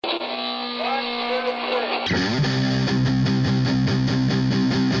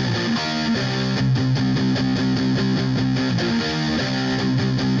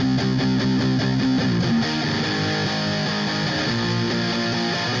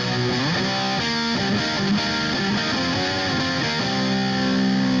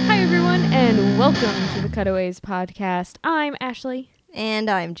Welcome to the Cutaways podcast. I'm Ashley. And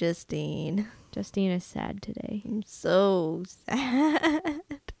I'm Justine. Justine is sad today. I'm so sad.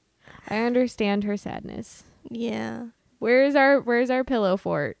 I understand her sadness. Yeah. Where's our pillow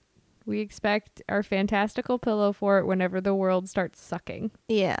fort? We expect our fantastical pillow fort whenever the world starts sucking.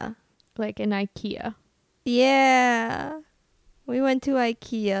 Yeah. Like in IKEA. Yeah. We went to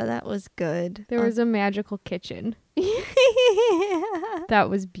IKEA. That was good. There was a magical kitchen. That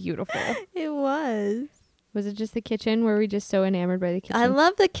was beautiful. It was. Was it just the kitchen? Were we just so enamored by the kitchen? I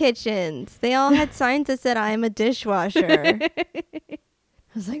love the kitchens. They all had signs that said, "I'm a dishwasher." I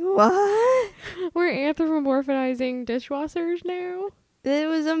was like, what? We're anthropomorphizing dishwashers now? It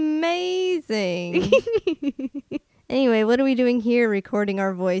was amazing. Anyway, what are we doing here recording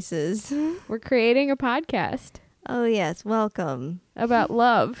our voices? We're creating a podcast. Oh, yes. Welcome. About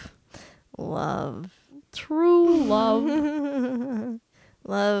love. Love. True love.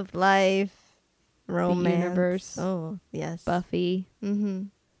 Love, life, romance. The universe. Oh, yes. Buffy. Mm-hmm.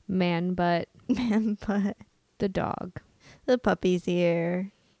 Man butt. Man butt. The dog. The puppy's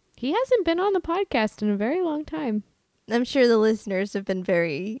here. He hasn't been on the podcast in a very long time. I'm sure the listeners have been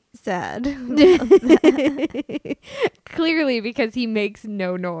very sad. Clearly, because he makes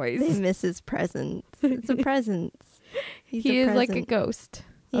no noise. They miss his presence. It's a presence. He is like a ghost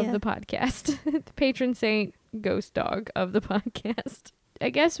of the podcast. The patron saint ghost dog of the podcast. I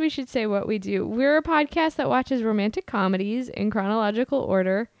guess we should say what we do. We're a podcast that watches romantic comedies in chronological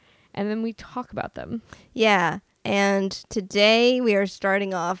order, and then we talk about them. Yeah, and today we are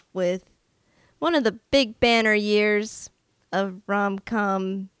starting off with one of the big banner years of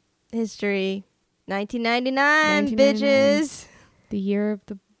rom-com history. 1999, bitches. The year of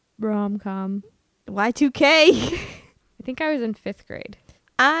the rom-com. Y2K. I think I was in 5th grade.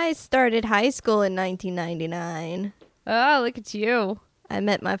 I started high school in 1999. Oh, look at you. I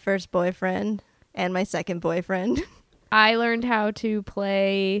met my first boyfriend and my second boyfriend. I learned how to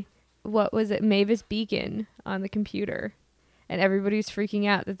play, what was it, Mavis Beacon on the computer. And everybody was freaking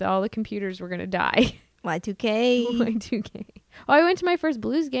out that all the computers were going to die. Y2K. Y2K. Oh, I went to my first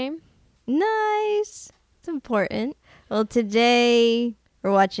blues game. Nice. It's important. Well, today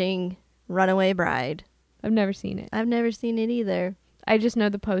we're watching Runaway Bride. I've never seen it. I've never seen it either. I just know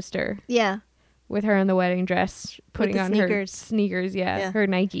the poster. Yeah. With her in the wedding dress, putting on her sneakers, yeah, her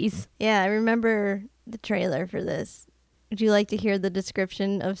Nikes. Yeah, I remember the trailer for this. Would you like to hear the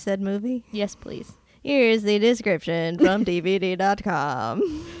description of said movie? Yes, please. Here's the description from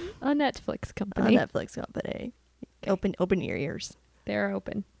DVD.com. A Netflix company. A Netflix company. Open your ears. They're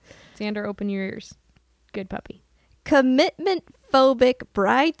open. Xander, open your ears. Good puppy. Commitment-phobic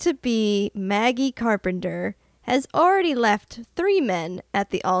bride-to-be Maggie Carpenter has already left 3 men at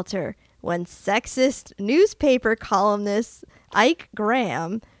the altar when sexist newspaper columnist Ike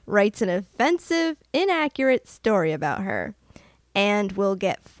Graham writes an offensive, inaccurate story about her and will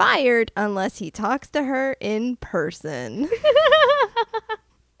get fired unless he talks to her in person.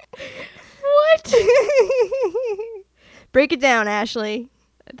 What? Break it down, Ashley.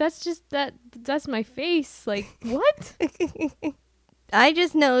 That's just that's my face. Like, what? I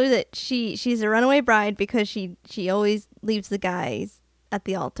just know that she's a runaway bride because she always leaves the guys at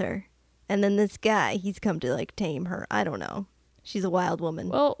the altar. And then this guy, he's come to like tame her. I don't know. She's a wild woman.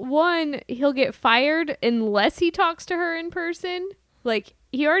 Well, one, he'll get fired unless he talks to her in person. Like,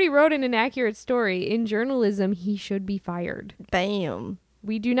 he already wrote an inaccurate story. In journalism, he should be fired. Bam.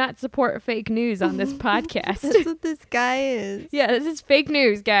 We do not support fake news on this podcast. That's what this guy is. Yeah, this is fake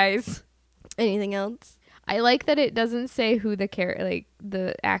news, guys. Anything else? I like that it doesn't say who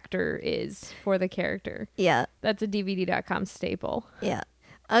the actor is for the character. Yeah. That's a DVD.com staple. Yeah.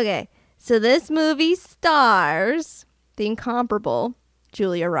 Okay. So this movie stars the incomparable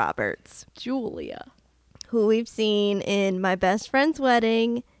Julia Roberts. Julia. Who we've seen in My Best Friend's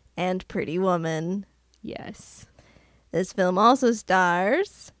Wedding and Pretty Woman. Yes. This film also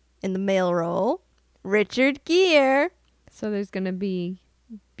stars, in the male role, Richard Gere. So there's going to be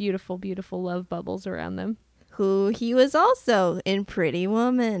beautiful, beautiful love bubbles around them. Who he was also in Pretty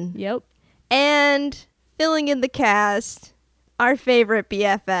Woman. Yep. And filling in the cast, our favorite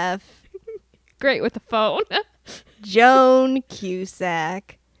BFF. Great with the phone. Joan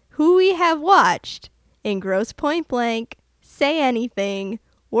Cusack, who we have watched in Grosse Point Blank, Say Anything,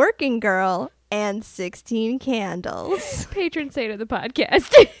 Working Girl, and 16 Candles. Patron saint of the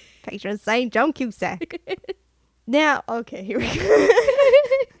podcast. Patron saint Joan Cusack. Now, okay, here we go.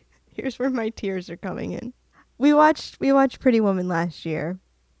 Here's where my tears are coming in. We watched Pretty Woman last year.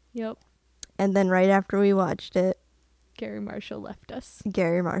 Yep. And then right after we watched it, Gary Marshall left us.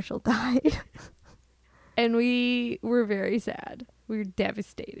 Gary Marshall died. And we were very sad. We're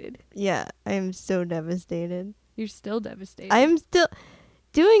devastated. Yeah, I am so devastated. You're still devastated. I am still...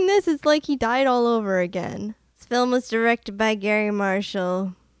 Doing this is like he died all over again. This film was directed by Gary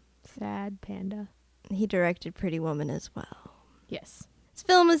Marshall. Sad panda. He directed Pretty Woman as well. Yes. This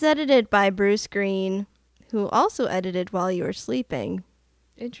film was edited by Bruce Green, who also edited While You Were Sleeping.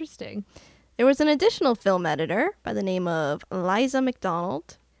 Interesting. There was an additional film editor by the name of Liza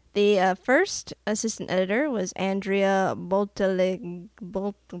McDonald. The first assistant editor was Andrea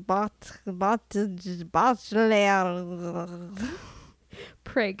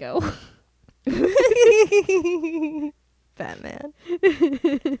Prego. Batman.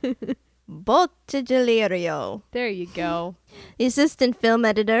 Bottigliero. There you go. The assistant film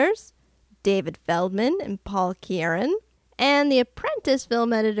editors, David Feldman and Paul Kieran. And the apprentice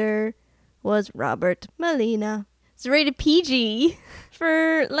film editor was Robert Molina. It's rated PG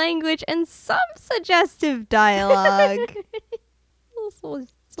for language and some suggestive dialogue. Just a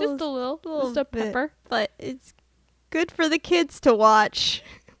little just a pepper. But it's good for the kids to watch.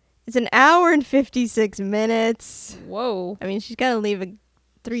 It's an hour and 56 minutes. Whoa. I mean, she's got to leave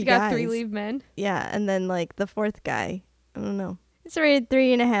three guys. She got 3 leave men. Yeah, and then like the fourth guy. I don't know. It's rated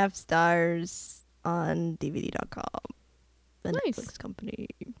 3.5 stars on DVD.com. The Nice. Netflix company.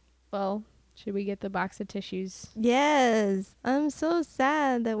 Well, should we get the box of tissues? Yes. I'm so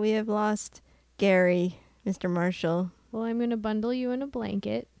sad that we have lost Gary, Mr. Marshall. Well, I'm going to bundle you in a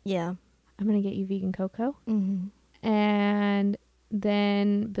blanket. Yeah. I'm going to get you vegan cocoa. Mm-hmm. And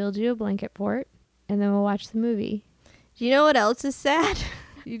then build you a blanket fort. And then we'll watch the movie. Do you know what else is sad?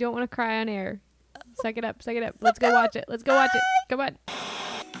 You don't want to cry on air. Suck it up. Suck it up. Let's go watch it. Let's go watch it. Come on.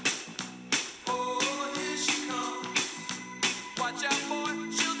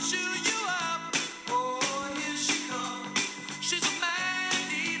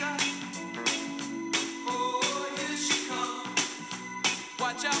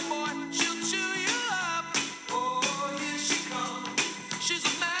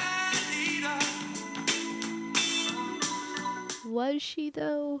 Was she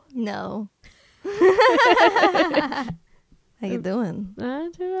though? No. How you doing?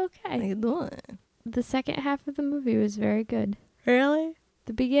 I'm doing How okay. you doing? The second half of the movie was very good. Really?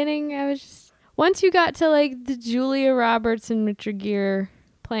 The beginning, I was just... Once you got to like the Julia Roberts and Richard Gere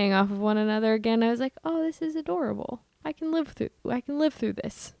playing off of one another again, I was like, oh, this is adorable. I can live through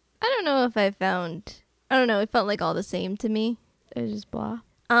this. I don't know if I don't know, it felt like all the same to me. It was just blah.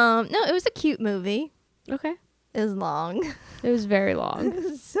 No, it was a cute movie. Okay. It was long. It was very long. It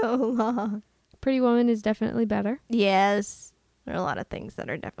was so long. Pretty Woman is definitely better. Yes. There are a lot of things that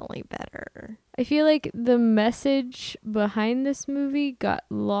are definitely better. I feel like the message behind this movie got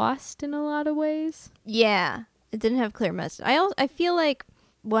lost in a lot of ways. Yeah. It didn't have clear message. I feel like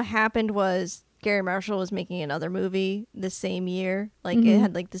what happened was Gary Marshall was making another movie the same year. Like it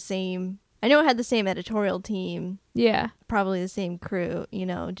had like the same... I know it had the same editorial team. Yeah. Probably the same crew,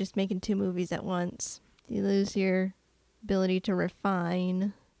 just making 2 movies at once. You lose your ability to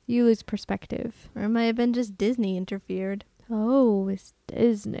refine. You lose perspective. Or it might have been just Disney interfered. Oh, it's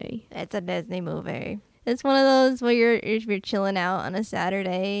Disney. It's a Disney movie. It's one of those where if you're chilling out on a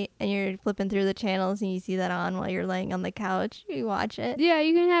Saturday and you're flipping through the channels and you see that on while you're laying on the couch, you watch it. Yeah,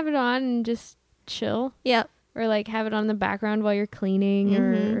 you can have it on and just chill. Yep. Or like have it on the background while you're cleaning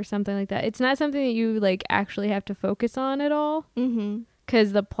or something like that. It's not something that you like actually have to focus on at all. Mm-hmm.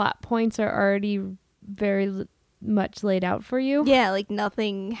 Because the plot points are already very much laid out for you. Yeah, like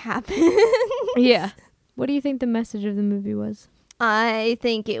nothing happened. Yeah. What do you think the message of the movie was? I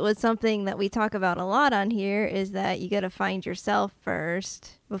think it was something that we talk about a lot on here, is that you got to find yourself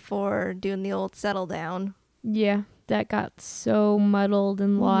first before doing the old settle down. Yeah, that got so muddled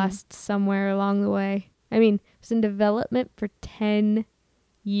and lost somewhere along the way. I mean, it was in development for 10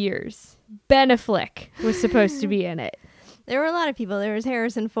 years. Ben Affleck was supposed to be in it. There were a lot of people. There was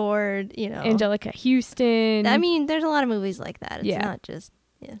Harrison Ford, Angelica Houston. I mean, there's a lot of movies like that. It's not just...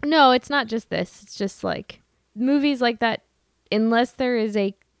 Yeah. No, it's not just this. It's just like movies like that, unless there is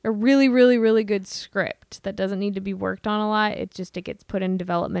a really, really, really good script that doesn't need to be worked on a lot, it gets put in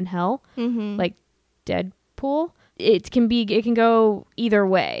development hell. Mm-hmm. Like Deadpool. It can go either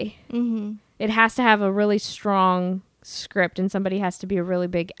way. Mm-hmm. It has to have a really strong script and somebody has to be a really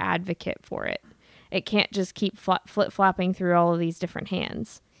big advocate for it. It can't just keep flip-flopping through all of these different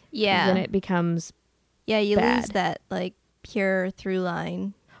hands. Yeah. Then it becomes you bad. lose that, like, pure through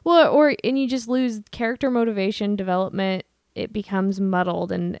line. Well, and you just lose character motivation, development. It becomes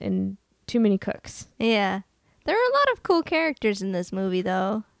muddled and too many cooks. Yeah. There are a lot of cool characters in this movie,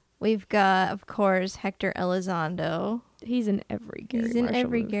 though. We've got, of course, Hector Elizondo. He's in every Gary Marshall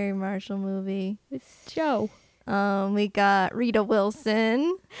movie. Gary Marshall movie. It's Joe. We got Rita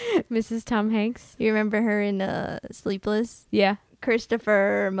Wilson. Mrs. Tom Hanks. You remember her in Sleepless? Yeah.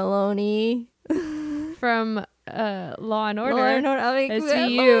 Christopher Maloney. From Law and Order. Law and Order. I mean,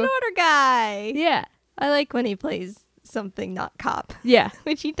 Law and Order guy. Yeah. I like when he plays something not cop. Yeah.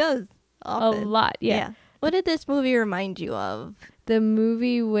 Which he does often. A lot, yeah. What did this movie remind you of? The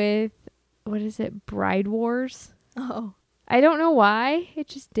movie with, what is it, Bride Wars? Oh. I don't know why. It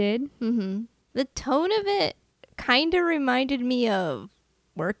just did. Mm-hmm. The tone of it kind of reminded me of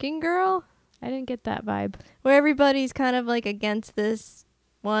Working Girl. I didn't get that vibe. Where everybody's kind of like against this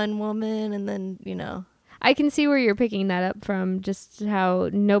one woman and then, you know. I can see where you're picking that up from, just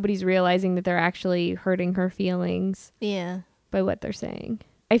how nobody's realizing that they're actually hurting her feelings. Yeah. By what they're saying.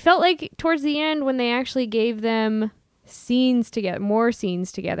 I felt like towards the end when they actually gave them more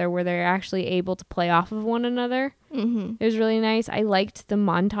scenes together where they're actually able to play off of one another. Mm-hmm. It was really nice. I liked the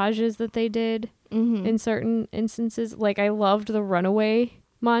montages that they did in certain instances. Like, I loved the Runaway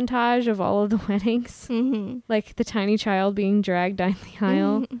montage of all of the weddings. Mm-hmm. Like the tiny child being dragged down the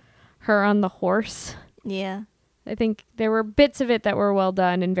aisle. Her on the horse. Yeah. I think there were bits of it that were well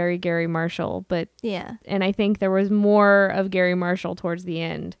done and very Gary Marshall, but yeah. And I think there was more of Gary Marshall towards the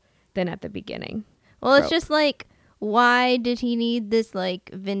end than at the beginning. Well, it's just like, why did he need this like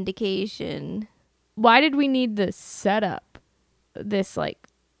vindication? Why did we need the setup? This like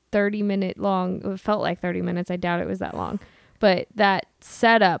 30-minute long, it felt like 30 minutes. I doubt it was that long, but that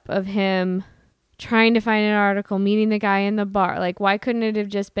setup of him trying to find an article, meeting the guy in the bar, like why couldn't it have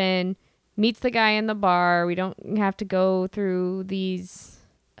just been meets the guy in the bar. We don't have to go through these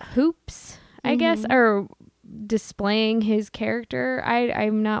hoops, I guess, or displaying his character.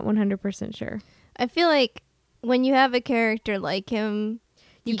 I'm not 100% sure. I feel like when you have a character like him,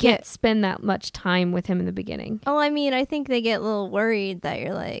 you can't spend that much time with him in the beginning. Oh, I mean, I think they get a little worried that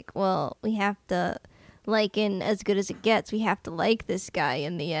you're like, well, we have to like in As Good As It Gets. We have to like this guy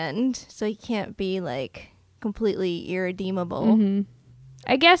in the end. So he can't be like completely irredeemable. Mm-hmm.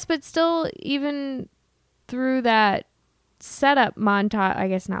 I guess, but still, even through that setup montage, I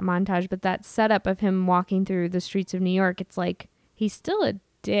guess not montage, but that setup of him walking through the streets of New York, it's like, he's still a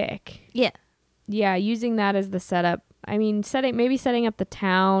dick. Yeah. Yeah, using that as the setup. I mean, setting up the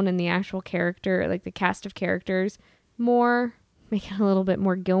town and the actual character, like the cast of characters, more, making it a little bit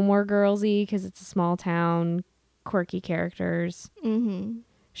more Gilmore Girls-y, because it's a small town, quirky characters. Mm-hmm.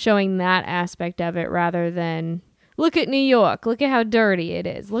 Showing that aspect of it rather than... Look at New York. Look at how dirty it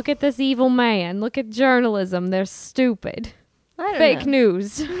is. Look at this evil man. Look at journalism. They're stupid. Fake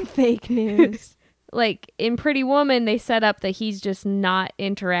news. Fake news. Like in Pretty Woman, they set up that he's just not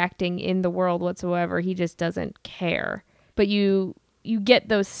interacting in the world whatsoever. He just doesn't care. But you get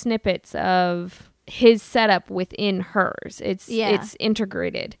those snippets of his setup within hers. It's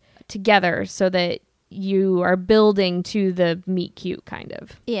integrated together so that you are building to the meet cute kind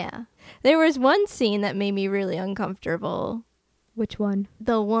of. Yeah. There was one scene that made me really uncomfortable. Which one?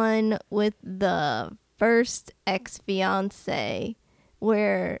 The one with the first ex-fiance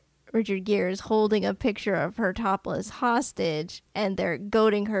where Richard Gere is holding a picture of her topless hostage and they're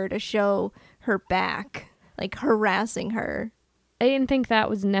goading her to show her back, like harassing her. I didn't think that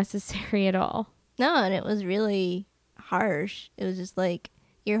was necessary at all. No, and it was really harsh. It was just like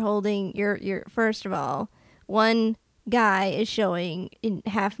you're holding your first of all, one guy is showing in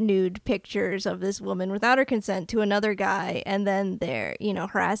half nude pictures of this woman without her consent to another guy, and then they're,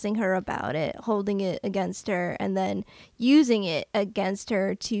 harassing her about it, holding it against her, and then using it against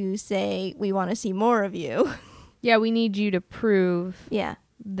her to say, we want to see more of you. Yeah, we need you to prove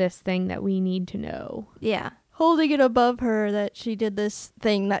this thing that we need to know. Yeah. Holding it above her that she did this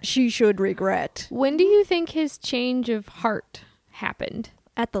thing that she should regret. When do you think his change of heart happened?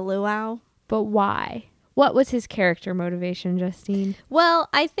 At the luau. But why? What was his character motivation, Justine? Well,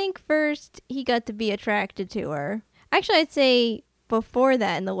 I think first he got to be attracted to her. Actually, I'd say before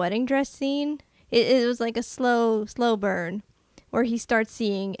that, in the wedding dress scene, it was like a slow burn where he starts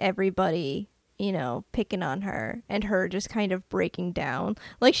seeing everybody, picking on her and her just kind of breaking down.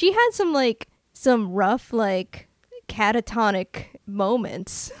 Like she had some rough, catatonic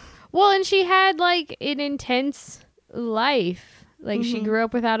moments. Well, and she had an intense life. She grew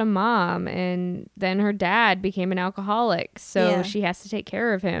up without a mom, and then her dad became an alcoholic, so she has to take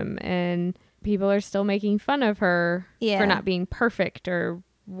care of him, and people are still making fun of her for not being perfect or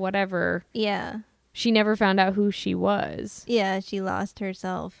whatever. Yeah. She never found out who she was. Yeah, she lost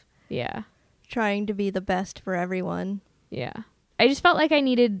herself. Yeah. Trying to be the best for everyone. Yeah. I just felt like I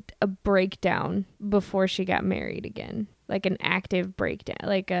needed a breakdown before she got married again. Like an active breakdown.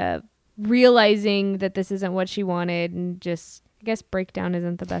 Like a realizing that this isn't what she wanted and just I guess breakdown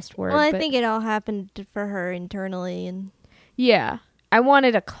isn't the best word. Well, I think it all happened for her internally. And yeah. I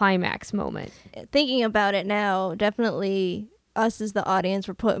wanted a climax moment. thinking about it now, definitely us as the audience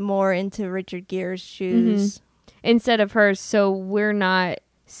were put more into Richard Gere's shoes. Mm-hmm. Instead of her, so we're not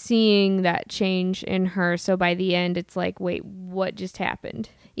seeing that change in her. So by the end, it's like, wait, what just happened?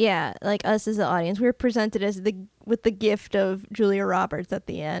 Yeah, like us as the audience, we were presented as with the gift of Julia Roberts at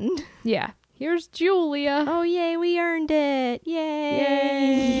the end. Yeah. Here's Julia. Oh, yay, we earned it. Yay.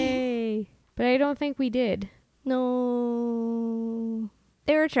 Yay. But I don't think we did. No.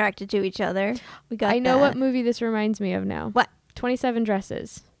 They were attracted to each other. I know what movie this reminds me of now. What? 27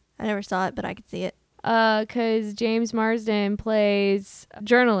 Dresses. I never saw it, but I could see it. Because James Marsden plays a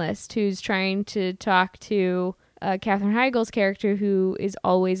journalist who's trying to talk to Katherine Heigl's character, who is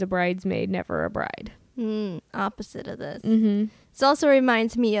always a bridesmaid, never a bride. Opposite of this. Mm-hmm. This also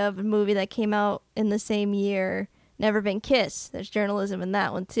reminds me of a movie that came out in the same year, Never Been Kissed. There's journalism in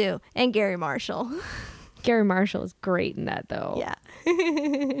that one, too. And Gary Marshall. Gary Marshall is great in that, though. Yeah.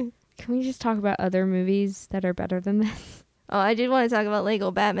 Can we just talk about other movies that are better than this? Oh, I did want to talk about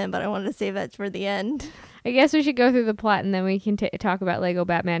Lego Batman, but I wanted to save that for the end. I guess we should go through the plot and then we can talk about Lego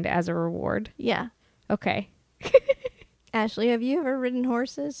Batman as a reward. Yeah. Okay. Ashley, have you ever ridden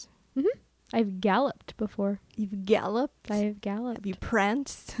horses? Mm-hmm. I've galloped before. You've galloped? I have galloped. Have you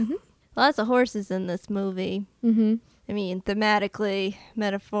pranced? Mm-hmm. Lots of horses in this movie. Mm-hmm. I mean, thematically,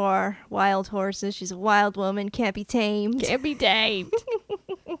 metaphor, wild horses. She's a wild woman, can't be tamed. Can't be tamed.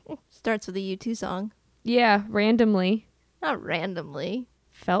 Starts with a U2 song. Yeah, randomly. Not randomly.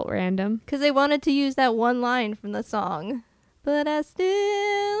 Felt random. Because they wanted to use that one line from the song. But I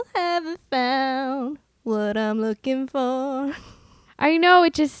still haven't found what I'm looking for. I know,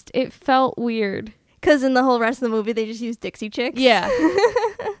 it felt weird. Because in the whole rest of the movie, they just use Dixie Chicks. Yeah.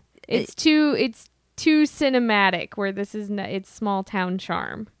 It's too cinematic, where this is it's small town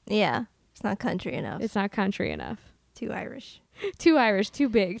charm. Yeah. It's not country enough. It's not country enough. Too Irish. Too Irish, too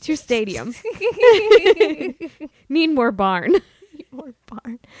big, too stadium. Need more barn. Need more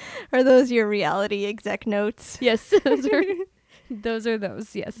barn. Are those your reality exec notes? Yes, those are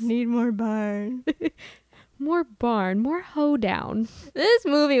those, yes. Need more barn. More barn, more hoedown. This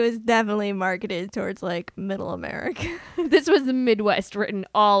movie was definitely marketed towards, like, middle America. This was the Midwest written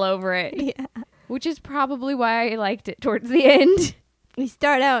all over it. Yeah. Which is probably why I liked it towards the end. We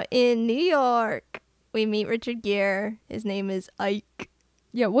start out in New York. We meet Richard Gere. His name is Ike.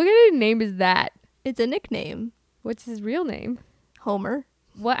 Yeah, what kind of name is that? It's a nickname. What's his real name? Homer.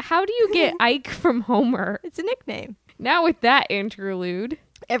 What? How do you get Ike from Homer? It's a nickname. Not with that interlude.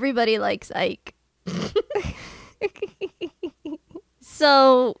 Everybody likes Ike.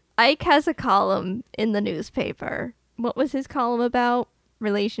 So Ike has a column in the newspaper. What was his column about?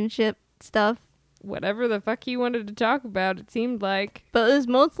 Relationship stuff? Whatever the fuck he wanted to talk about, it seemed like. But it was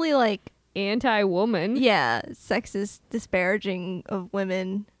mostly like anti-woman. Yeah, sexist disparaging of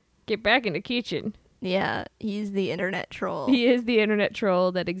women. Get back in the kitchen. Yeah, he's the internet troll. He is the internet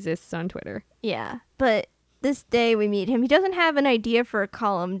troll that exists on Twitter. Yeah, but this day we meet him. He doesn't have an idea for a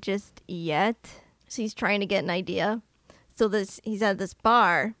column just yet. So he's trying to get an idea. So he's at this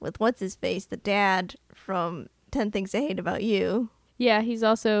bar with what's-his-face, the dad from 10 Things I Hate About You. Yeah, he's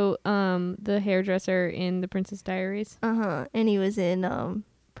also the hairdresser in The Princess Diaries. Uh-huh, and he was in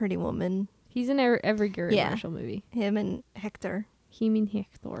Pretty Woman. He's in every Gary Marshall movie. Him and Hector. Him and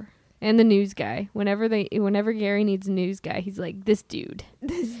Hector. And the news guy. Whenever Gary needs a news guy, he's like, this dude.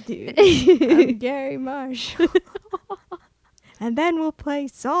 This dude. I'm Gary Marshall. And then we'll play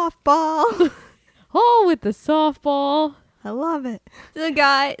softball. Oh, with the softball. I love it. There's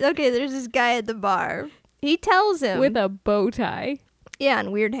this guy at the bar. He tells him. With a bow tie. Yeah,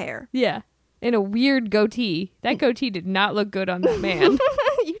 and weird hair. Yeah. And a weird goatee. That goatee did not look good on that man.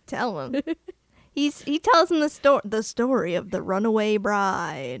 You tell him. He tells him the story of the runaway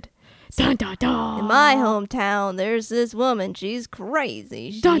bride. Dun, dun, dun. In my hometown, there's this woman. She's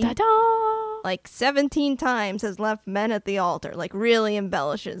crazy. She, dun, dun, dun. like 17 times has left men at the altar. Like really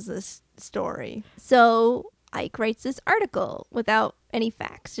embellishes this story. So Ike writes this article without any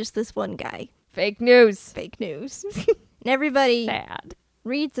facts. Just this one guy. Fake news. And everybody sad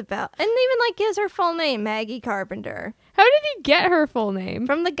reads about, and even like gives her full name, Maggie Carpenter. How did he get her full name?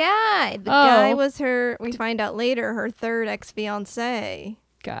 From the guy. The guy was her, we find out later, her third ex-fiancé.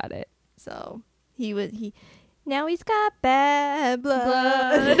 Got it. So now he's got bad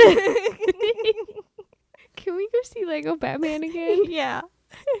blood. Can we go see Lego Batman again? Yeah.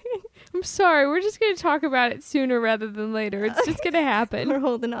 I'm sorry, we're just going to talk about it sooner rather than later. It's just going to happen. We're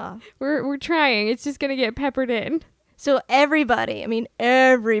holding off. We're trying. It's just going to get peppered in. So everybody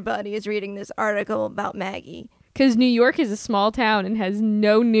is reading this article about Maggie. Because New York is a small town and has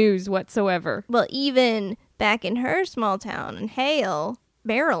no news whatsoever. Well, even back in her small town in Hale,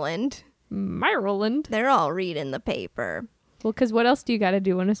 Maryland, they're all reading the paper. Well, because what else do you got to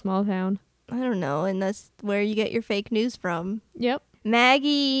do in a small town? I don't know, and that's where you get your fake news from. Yep.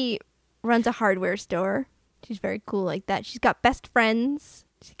 Maggie runs a hardware store. She's very cool like that. She's got best friends.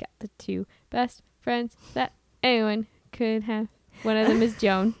 She's got the 2 best friends that anyone could have. One of them is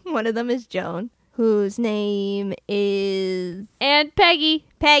Joan. One of them is Joan, whose name is... And Peggy.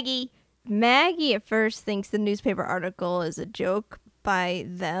 Maggie at first thinks the newspaper article is a joke by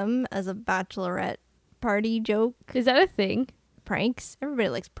them as a bachelorette party joke. Is that a thing? Pranks. Everybody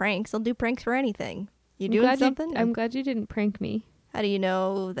likes pranks. They'll do pranks for anything. You doing something? I'm glad you didn't prank me. How do you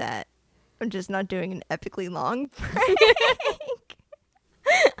know that I'm just not doing an epically long prank?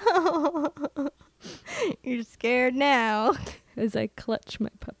 Oh, you're scared now. As I clutch my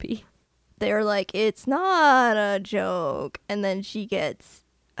puppy. They're like, it's not a joke. And then she gets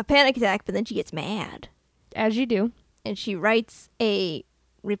a panic attack, but then she gets mad. As you do. And she writes a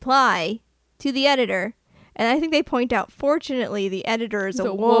reply to the editor. And I think they point out, fortunately, the editor is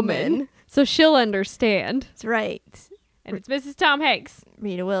a woman. So she'll understand. That's right. And it's Mrs. Tom Hanks.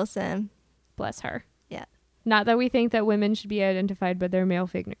 Rita Wilson. Bless her. Yeah. Not that we think that women should be identified by their male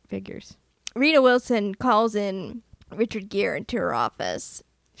figures. Rita Wilson calls in Richard Gere into her office.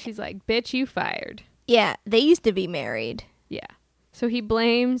 She's like, bitch, you fired. Yeah, they used to be married. Yeah. So he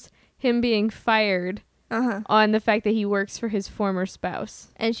blames him being fired on the fact that he works for his former spouse.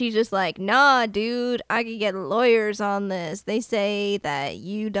 And she's just like, nah, dude, I could get lawyers on this. They say that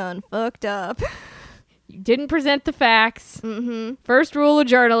you done fucked up. You didn't present the facts. Mm-hmm. First rule of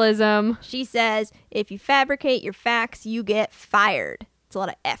journalism. She says, if you fabricate your facts, you get fired. It's a lot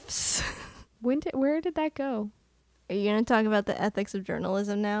of F's. Where did that go? Are you going to talk about the ethics of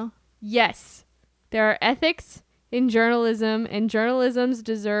journalism now? Yes. There are ethics in journalism, and journalisms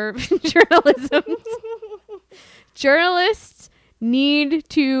deserve journalisms. Journalists need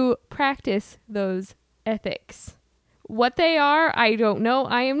to practice those ethics. What they are, I don't know.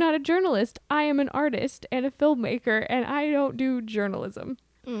 I am not a journalist. I am an artist and a filmmaker, and I don't do journalism.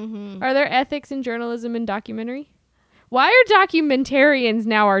 Mm-hmm. Are there ethics in journalism and documentary? Why are documentarians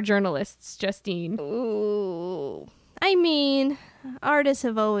now our journalists, Justine? Ooh. I mean, artists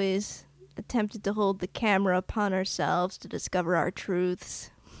have always attempted to hold the camera upon ourselves to discover our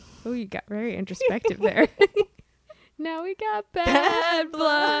truths. Oh, you got very introspective there. Now we got bad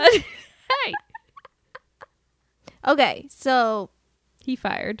blood. Hey! Okay, so... He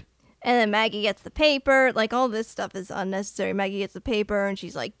fired. And then Maggie gets the paper. Like, all this stuff is unnecessary. Maggie gets the paper, and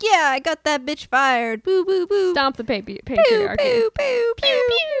she's like, yeah, I got that bitch fired. Boo, boo, boo. Stomp the patriarchy. Boo, boo, boo, pew,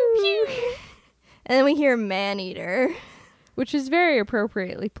 pew, pew. And then we hear man-eater. Which is very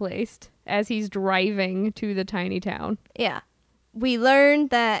appropriately placed as he's driving to the tiny town. Yeah. We learned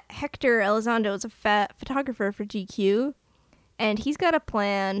that Hector Elizondo is a photographer for GQ, and he's got a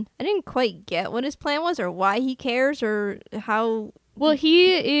plan. I didn't quite get what his plan was or why he cares or how... Well,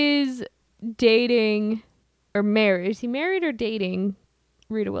 he is dating or married. Is he married or dating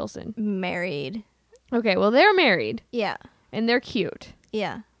Rita Wilson? Married. Okay, well, they're married. Yeah. And they're cute.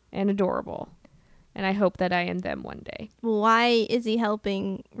 Yeah. And adorable. And I hope that I am them one day. Why is he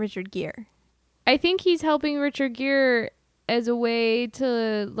helping Richard Gere? I think he's helping Richard Gere as a way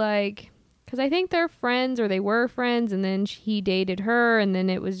to, like... Because I think they're friends, or they were friends, and then he dated her, and then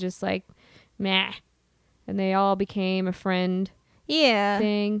it was just like, meh. And they all became a friend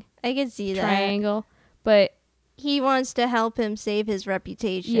thing. I can see that. Triangle. But he wants to help him save his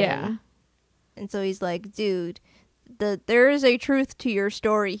reputation. Yeah. And so he's like, dude, there is a truth to your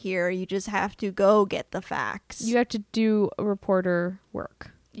story here. You just have to go get the facts. You have to do a reporter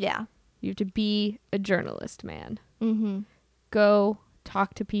work. Yeah. You have to be a journalist, man. Mm-hmm. Go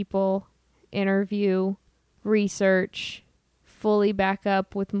talk to people, interview, research, fully back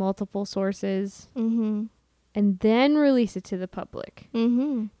up with multiple sources, mm-hmm. and then release it to the public.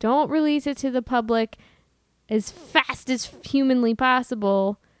 Mm-hmm. Don't release it to the public as fast as humanly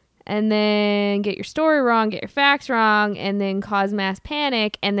possible and then get your story wrong, get your facts wrong, and then cause mass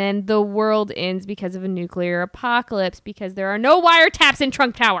panic, and then the world ends because of a nuclear apocalypse because there are no wiretaps in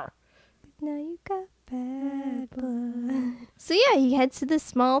Trump Tower. Now you got bad blood. So yeah, he heads to this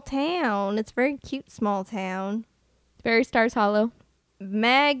small town. It's a very cute small town. Very Stars Hollow.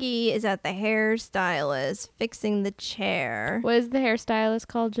 Maggie is at the hairstylist fixing the chair. What is the hairstylist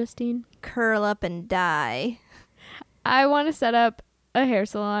called, Justine? Curl up and dye. I want to set up a hair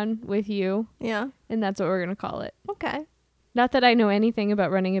salon with you. Yeah. And that's what we're going to call it. Okay. Not that I know anything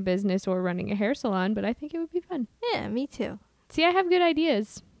about running a business or running a hair salon, but I think it would be fun. Yeah, me too. See, I have good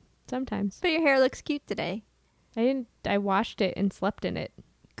ideas. Sometimes. But your hair looks cute today. I washed it and slept in it.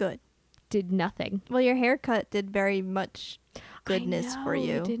 Good. Did nothing. Well, your haircut did very much goodness for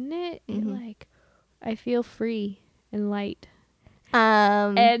you. Didn't it? Mm-hmm. I feel free and light.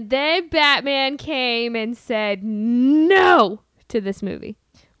 And then Batman came and said no to this movie.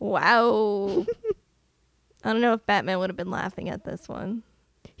 Wow. I don't know if Batman would have been laughing at this one.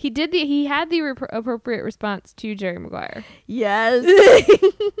 He had the appropriate response to Jerry Maguire. Yes.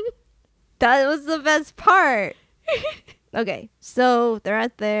 That was the best part. Okay, so they're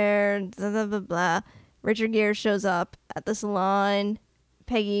out there, blah, blah, blah, blah. Richard Gere shows up at the salon.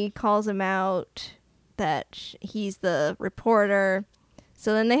 Peggy calls him out that he's the reporter.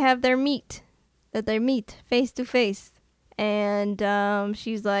 So then they have their meet face to face. And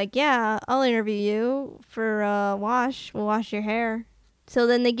she's like, yeah, I'll interview you for wash. We'll wash your hair. So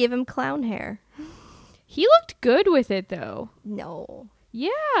then they give him clown hair. He looked good with it, though. No.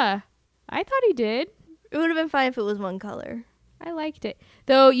 Yeah, I thought he did. It would have been fine if it was one color. I liked it.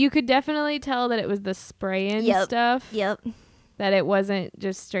 Though you could definitely tell that it was the spray-in stuff. Yep. That it wasn't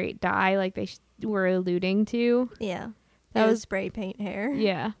just straight dye like they were alluding to. Yeah. That was spray paint hair.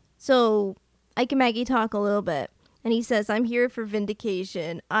 Yeah. So Ike and Maggie talk a little bit. And he says, I'm here for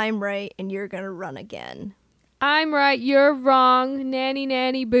vindication. I'm right and you're going to run again. I'm right, you're wrong. Nanny,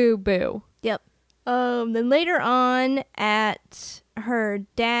 nanny, boo, boo. Yep. Then later on at her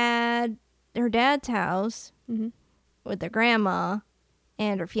dad's house with their grandma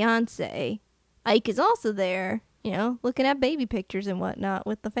and her fiance, Ike is also there, looking at baby pictures and whatnot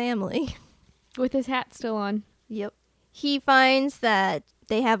with the family. With his hat still on. Yep. He finds that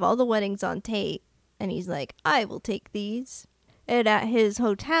they have all the weddings on tape, and he's like, I will take these. And at his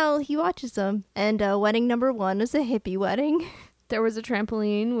hotel, he watches them. And wedding number 1 is a hippie wedding. There was a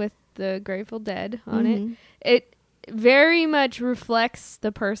trampoline with the Grateful Dead on it. It very much reflects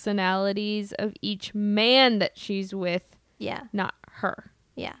the personalities of each man that she's with. Yeah. Not her.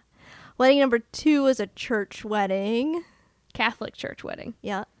 Yeah. Wedding number 2 was a church wedding. Catholic church wedding.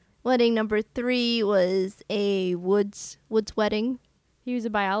 Yeah. Wedding number 3 was a woods wedding. He was a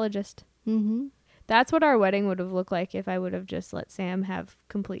biologist. Mm-hmm. That's what our wedding would have looked like if I would have just let Sam have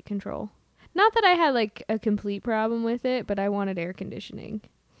complete control. Not that I had a complete problem with it, but I wanted air conditioning.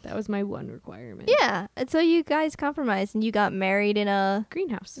 That was my one requirement. Yeah. And so you guys compromised and you got married in a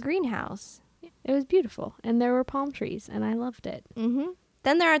greenhouse. Yeah, it was beautiful. And there were palm trees and I loved it. Mm-hmm.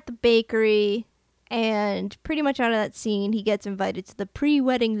 Then they're at the bakery and pretty much out of that scene, he gets invited to the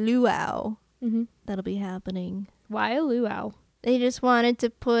pre-wedding luau. Mm-hmm. That'll be happening. Why a luau? They just wanted to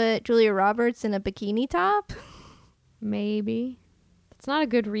put Julia Roberts in a bikini top? Maybe. It's not a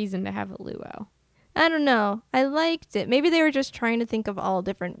good reason to have a luau. I don't know. I liked it. Maybe they were just trying to think of all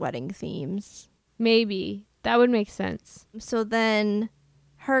different wedding themes. Maybe. That would make sense. So then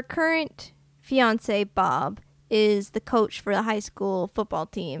her current fiance, Bob, is the coach for the high school football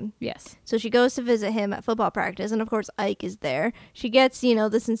team. Yes. So she goes to visit him at football practice, and of course Ike is there. She gets,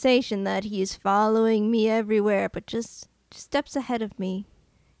 the sensation that he is following me everywhere, but just steps ahead of me,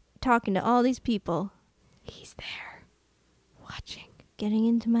 talking to all these people. He's there, watching. Getting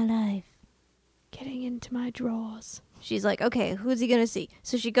into my life. Getting into my drawers. She's like, okay, who's he gonna see?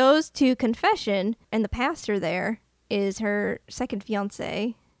 So she goes to confession, and the pastor there is her second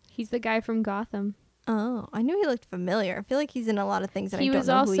fiance. He's the guy from Gotham. Oh, I knew he looked familiar. I feel like he's in a lot of things that I don't know who he is.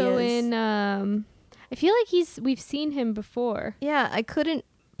 He was also in, I feel like we've seen him before. Yeah, I couldn't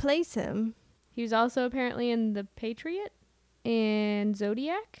place him. He was also apparently in The Patriot and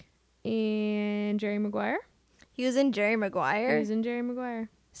Zodiac and Jerry Maguire. He was in Jerry Maguire? He was in Jerry Maguire.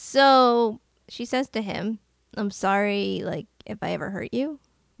 So she says to him, I'm sorry, if I ever hurt you.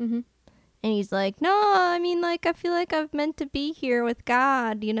 Mm-hmm. And he's like, no, I feel like I've meant to be here with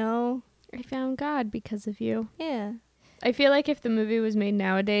God, I found God because of you. Yeah. I feel like if the movie was made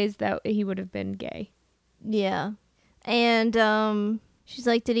nowadays, that he would have been gay. Yeah. And she's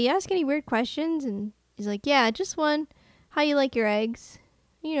like, did he ask any weird questions? And he's like, yeah, just one. How you like your eggs?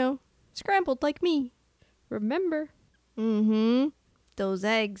 Scrambled like me. Remember? Mm-hmm. Those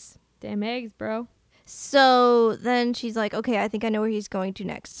eggs. Damn eggs, bro. So then she's like, okay, I think I know where he's going to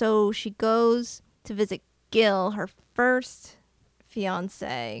next. So she goes to visit Gil, her first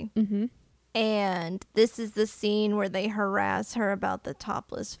fiance. Mm-hmm. And this is the scene where they harass her about the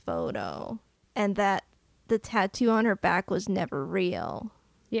topless photo. And that the tattoo on her back was never real.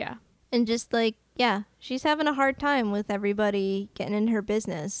 Yeah. And just she's having a hard time with everybody getting in her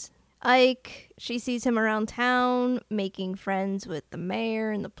business. Ike, she sees him around town, making friends with the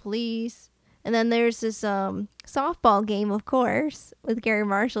mayor and the police. And then there's this softball game, of course, with Gary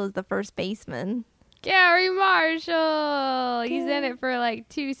Marshall as the first baseman. Gary Marshall! He's in it for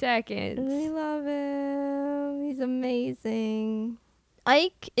 2 seconds. We love him. He's amazing.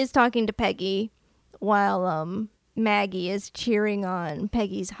 Ike is talking to Peggy while Maggie is cheering on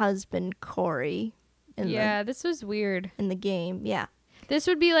Peggy's husband, Corey. This was weird. In the game, yeah. This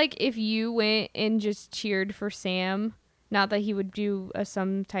would be like if you went and just cheered for Sam. Not that he would do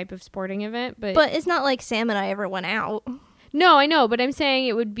some type of sporting event, but... But it's not like Sam and I ever went out. No, I know, but I'm saying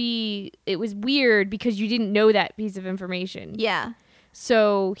it was weird because you didn't know that piece of information. Yeah.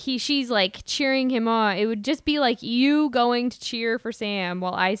 So she's like cheering him on. It would just be like you going to cheer for Sam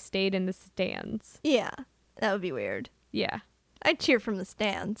while I stayed in the stands. Yeah, that would be weird. Yeah. I'd cheer from the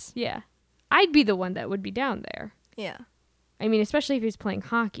stands. Yeah. I'd be the one that would be down there. Yeah. I mean, especially if he's playing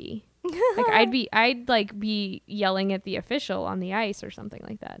hockey. Like I'd be yelling at the official on the ice or something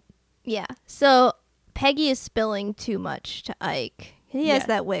like that. Yeah. So Peggy is spilling too much to Ike. He has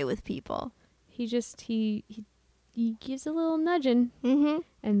that way with people. He gives a little nudging,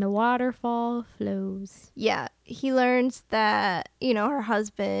 and the waterfall flows. Yeah, he learns that, her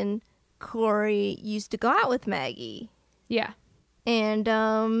husband, Corey, used to go out with Maggie. Yeah.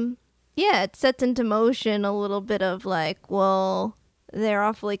 And, it sets into motion a little bit of like, well, they're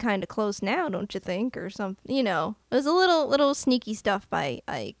awfully kind of close now, don't you think? Or something, There's a little sneaky stuff by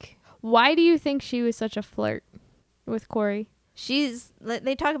Ike. Why do you think she was such a flirt with Corey?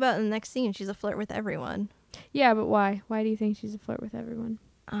 They talk about in the next scene, she's a flirt with everyone. Yeah, but why? Why do you think she's a flirt with everyone?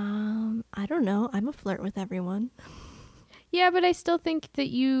 I don't know. I'm a flirt with everyone. Yeah, but I still think that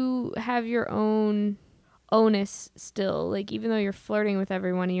you have your own onus still. Like, even though you're flirting with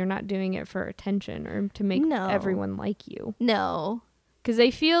everyone, you're not doing it for attention or to make everyone like you. No. Because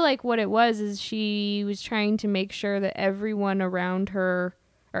I feel like what it was is she was trying to make sure that everyone around her,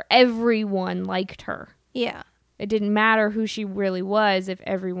 or everyone liked her. Yeah. It didn't matter who she really was if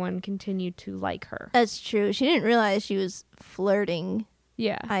everyone continued to like her. That's true. She didn't realize she was flirting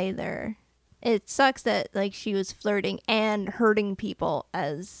either. It sucks that she was flirting and hurting people,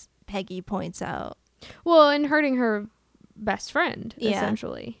 as Peggy points out. Well, and hurting her best friend,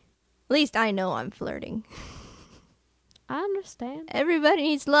 essentially. At least I know I'm flirting. I understand. Everybody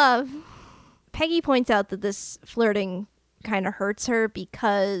needs love. Peggy points out that this flirting kind of hurts her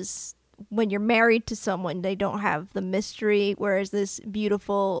because when you're married to someone, they don't have the mystery, whereas this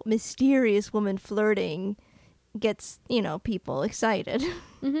beautiful, mysterious woman flirting gets, people excited.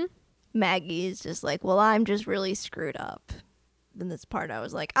 Mm-hmm. Maggie is just like, well, I'm just really screwed up. In this part, I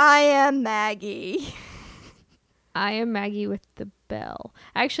was like, I am Maggie. I am Maggie with the bell.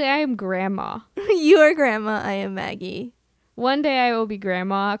 Actually, I am Grandma. You are Grandma. I am Maggie. One day I will be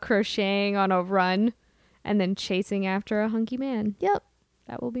Grandma, crocheting on a run and then chasing after a hunky man. Yep.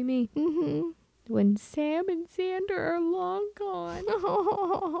 That will be me. Mm-hmm. When Sam and Xander are long gone.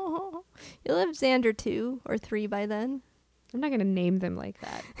 Oh, you'll have Xander 2 or 3 by then. I'm not going to name them like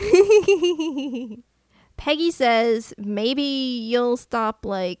that. Peggy says maybe you'll stop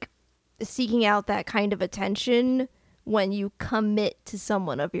seeking out that kind of attention when you commit to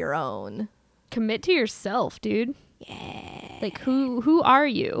someone of your own. Commit to yourself, dude. Yeah. Like who are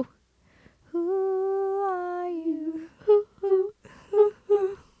you? Who are you?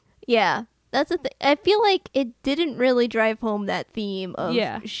 Yeah, that's the thing. I feel like it didn't really drive home that theme of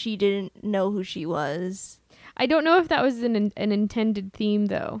she didn't know who she was. I don't know if that was an intended theme,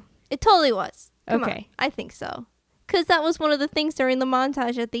 though. It totally was. Come okay. On. I think so. Because that was one of the things during the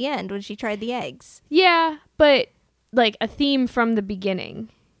montage at the end when she tried the eggs. Yeah, but a theme from the beginning.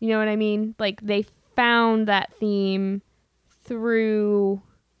 You know what I mean? They found that theme through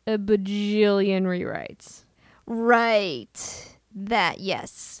a bajillion rewrites. Right. That,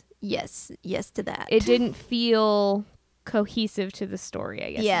 yes. Yes to that. It didn't feel cohesive to the story,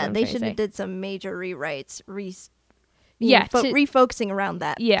 I guess. Yeah, they should have did some major rewrites, refocusing around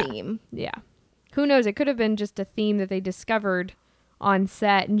that theme. Yeah. Who knows? It could have been just a theme that they discovered on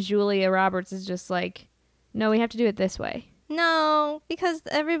set, and Julia Roberts is just like, no, we have to do it this way. No, because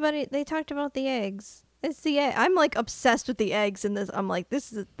they talked about the eggs. It's the egg. I'm obsessed with the eggs in this. I'm like,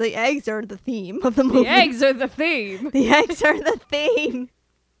 the eggs are the theme of the movie. The eggs are the theme. The eggs are the theme.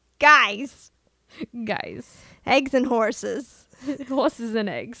 Guys. Eggs and horses. Horses and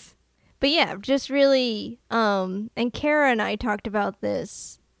eggs. But yeah, just really, and Kara and I talked about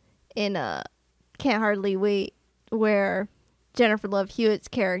this in Can't Hardly Wait, where Jennifer Love Hewitt's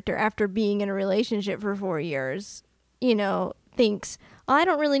character, after being in a relationship for 4 years, thinks, I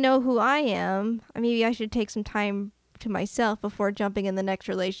don't really know who I am. Maybe I should take some time to myself before jumping in the next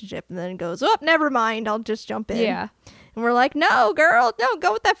relationship, and then goes, oh, never mind, I'll just jump in. Yeah. And we're like, no, girl, no,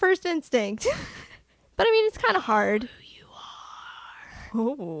 go with that first instinct. But it's kind of hard. Who you are.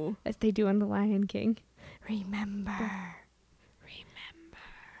 Oh. As they do on The Lion King. Remember.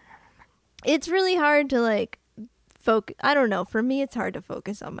 It's really hard to I don't know. For me, it's hard to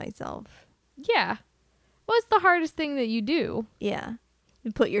focus on myself. Yeah. What's the hardest thing that you do? Yeah.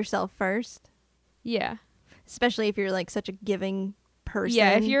 You put yourself first. Yeah. Especially if you're like such a giving person.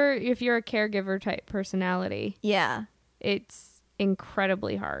 Yeah, if you're a caregiver type personality. Yeah. It's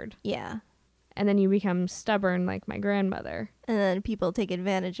incredibly hard. Yeah. And then you become stubborn like my grandmother. And then people take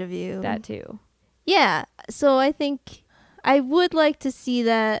advantage of you. That too. Yeah. So I think I would like to see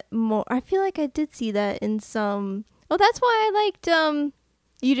that more. I feel like I did see that in some. Oh, that's why I liked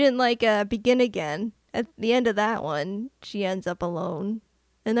you didn't like Begin Again. At the end of that one, she ends up alone.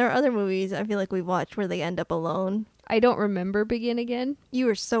 And there are other movies I feel like we watched where they end up alone. I don't remember Begin Again. You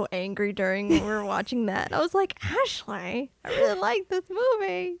were so angry during when we were watching that. I was like, Ashley, I really like this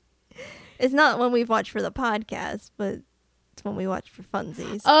movie. It's not one we've watched for the podcast, but it's one we watched for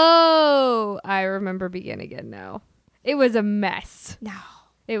funsies. Oh, I remember Begin Again now. It was a mess. No.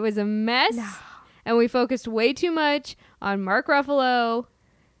 It was a mess. No. And we focused way too much on Mark Ruffalo.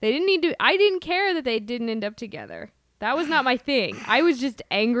 They didn't need to. I didn't care that they didn't end up together. That was not my thing. I was just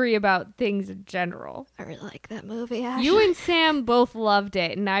angry about things in general. I really like that movie, Ashley. You and Sam both loved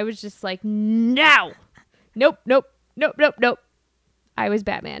it, and I was just like, no. Nope. I was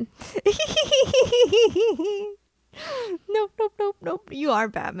Batman. Nope. You are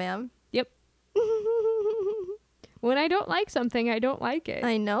Batman. Yep. When I don't like something, I don't like it.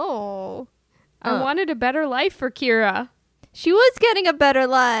 I know. I wanted a better life for Kira. She was getting a better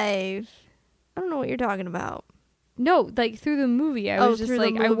life. I don't know what you're talking about. No, like through the movie, I was just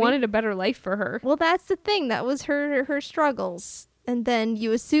like, I wanted a better life for her. Well, that's the thing. That was her struggles. And then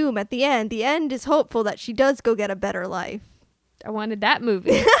you assume at the end is hopeful that she does go get a better life. I wanted that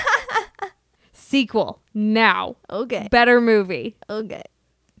movie. Sequel. Now. Okay. Better movie. Okay.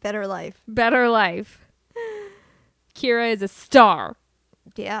 Better life. Better life. Kira is a star.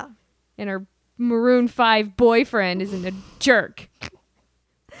 Yeah. And her Maroon 5 boyfriend isn't a jerk.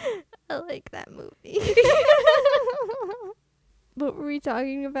 I like that movie. What were we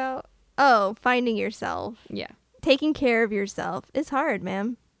talking about? Oh, finding yourself. Yeah. Taking care of yourself is hard,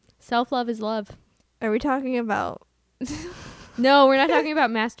 man. Self-love is love. Are we talking about... No, we're not talking about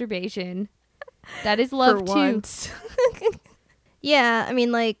masturbation. That is love too. Yeah, I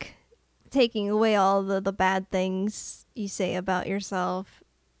mean, like, taking away all the bad things you say about yourself.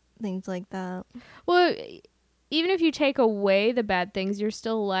 Things like that. Well, even if you take away the bad things, you're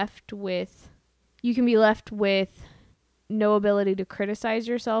still left with... You can be left with no ability to criticize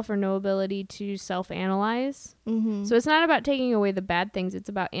yourself or no ability to self-analyze. Mm-hmm. So it's not about taking away the bad things. It's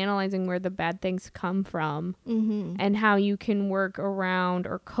about analyzing where the bad things come from and how you can work around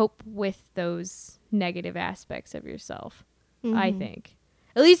or cope with those negative aspects of yourself, I think.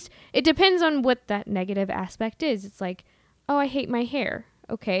 At least it depends on what that negative aspect is. It's like, oh, I hate my hair.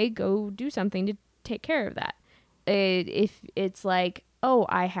 Okay, go do something to take care of that. If it's like, oh,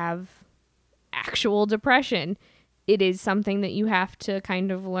 I have actual depression, it is something that you have to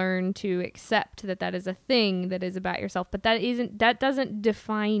kind of learn to accept that is a thing that is about yourself. But that doesn't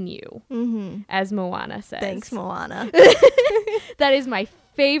define you, as Moana says. Thanks, Moana. That is my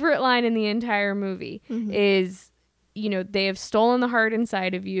favorite line in the entire movie is, you know, they have stolen the heart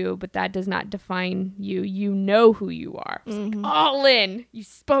inside of you, but that does not define you. You know who you are. Like, all in. You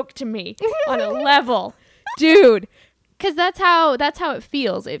spoke to me on a level. Dude. Because that's how it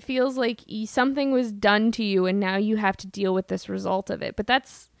feels. It feels like something was done to you and now you have to deal with this result of it. But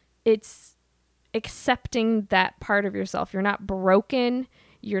it's accepting that part of yourself. You're not broken.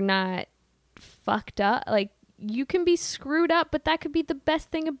 You're not fucked up. Like, you can be screwed up, but that could be the best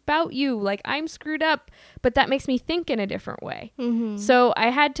thing about you. Like, I'm screwed up, but that makes me think in a different way. So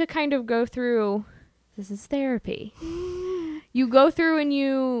I had to kind of go through, this is therapy. You go through and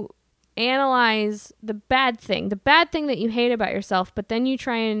you analyze the bad thing that you hate about yourself, but then you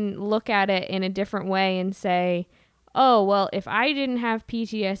try and look at it in a different way and say, oh, well, if I didn't have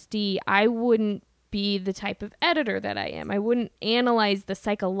PTSD, I wouldn't be the type of editor that I am. I wouldn't analyze the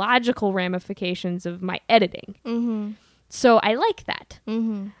psychological ramifications of my editing. So I like that.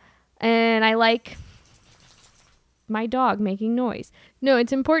 And I like my dog making noise. No,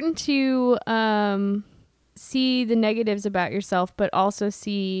 it's important to see the negatives about yourself, but also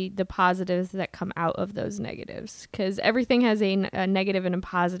see the positives that come out of those negatives, because everything has a negative and a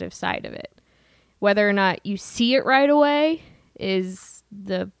positive side of it. Whether or not you see it right away is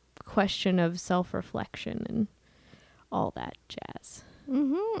the question of self-reflection and all that jazz.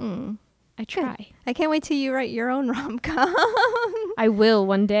 I try. Good. I can't wait till you write your own rom-com. I will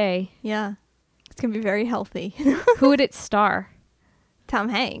one day. Yeah. It's going to be very healthy. Who would it star? Tom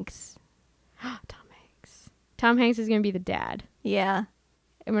Hanks. Tom Hanks is going to be the dad. Yeah.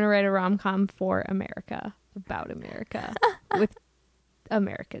 I'm going to write a rom-com for America. about America with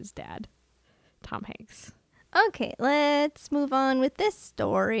America's dad, Tom Hanks. Okay, let's move on with this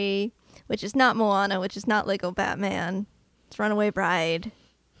story, which is not Moana, which is not Lego Batman. It's Runaway Bride.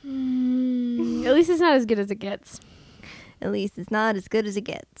 At least it's not as good as it gets. At least it's not as good as it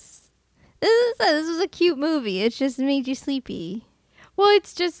gets. This was a cute movie. It just made you sleepy. Well,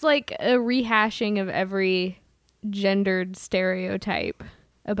 it's just like a rehashing of every gendered stereotype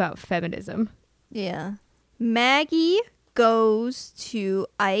about feminism. Yeah. Maggie goes to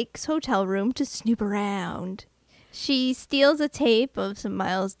Ike's hotel room to snoop around. She steals a tape of some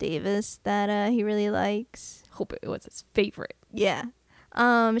Miles Davis that he really likes. Hope it was his favorite. Yeah.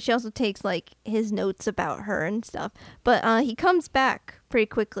 She also takes like his notes about her and stuff. But he comes back pretty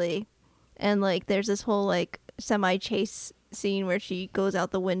quickly, and like there's this whole like semi-chase scene where she goes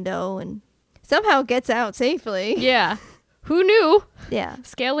out the window and somehow gets out safely. Yeah. Who knew? Yeah.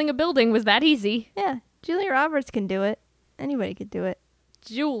 Scaling a building was that easy. Yeah. Julia Roberts can do it. Anybody could do it.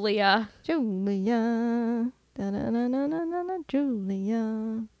 Julia. Julia. Da-na-na-na-na-na,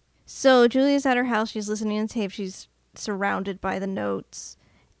 Julia. So Julia's at her house. She's listening to tape. She's surrounded by the notes.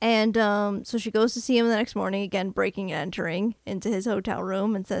 And so she goes to see him the next morning, again, breaking and entering into his hotel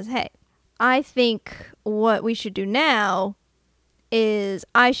room and says, hey, I think what we should do now is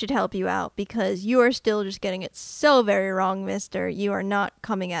I should help you out because you are still just getting it so very wrong, mister. You are not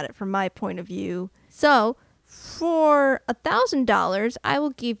coming at it from my point of view. So for $1,000, I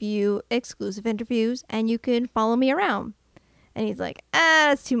will give you exclusive interviews and you can follow me around. And he's like,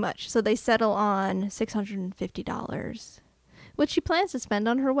 that's too much. So they settle on $650, which she plans to spend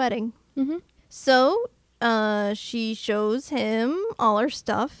on her wedding. Mm-hmm. So she shows him all her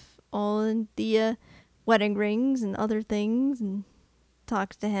stuff, all in the wedding rings and other things, and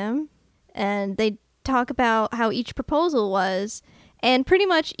talks to him. And they talk about how each proposal was. And pretty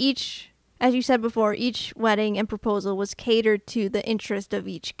much each, as you said before, each wedding and proposal was catered to the interest of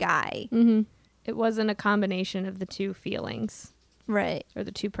each guy. Mm-hmm. It wasn't a combination of the two feelings. Right. Or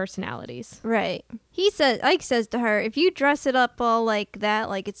the two personalities. Right. Ike says to her, if you dress it up all like that,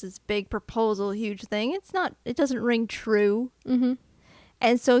 like it's this big proposal, huge thing, it doesn't ring true. Mm-hmm.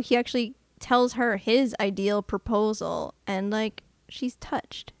 And so he actually tells her his ideal proposal, and like, she's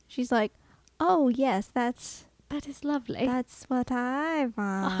touched. She's like, oh yes, that is lovely. That's what I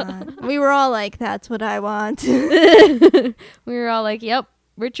want. We were all like, that's what I want. We were all like, yep.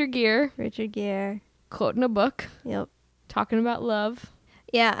 Richard Gere. Quoting a book. Yep. Talking about love.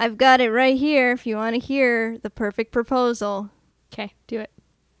 Yeah, I've got it right here if you want to hear the perfect proposal. Okay, do it.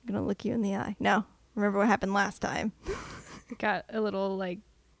 I'm going to look you in the eye. No. Remember what happened last time. It got a little, like,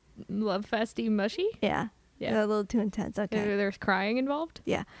 love festy mushy? Yeah. Yeah. Got a little too intense. Okay. There's crying involved?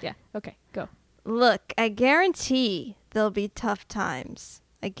 Yeah. Yeah. Okay, go. Look, I guarantee there'll be tough times.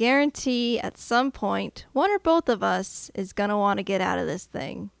 I guarantee at some point, one or both of us is going to want to get out of this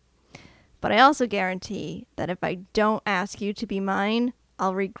thing. But I also guarantee that if I don't ask you to be mine,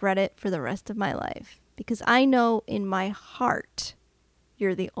 I'll regret it for the rest of my life. Because I know in my heart,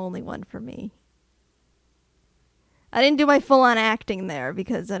 you're the only one for me. I didn't do my full-on acting there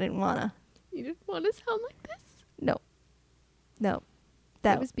because I didn't want to. You didn't want to sound like this? No.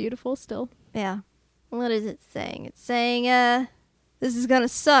 That was beautiful still. Yeah. What is it saying? It's saying, this is gonna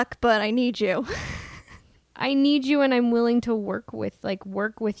suck, but I need you. I need you, and I'm willing to work with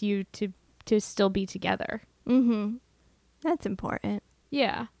you to still be together. Mm-hmm. That's important.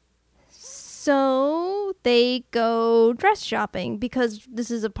 Yeah. So they go dress shopping because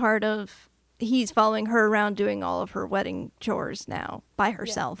this is a part of, he's following her around doing all of her wedding chores now by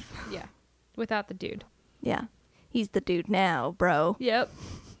herself. Yeah. Without the dude. Yeah. He's the dude now, bro. Yep.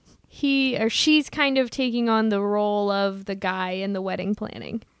 She's kind of taking on the role of the guy in the wedding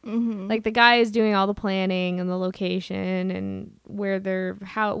planning. Mm-hmm. Like the guy is doing all the planning and the location and when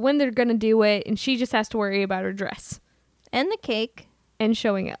they're going to do it. And she just has to worry about her dress. And the cake. And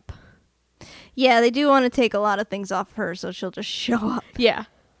showing up. Yeah, they do want to take a lot of things off her, so she'll just show up. Yeah.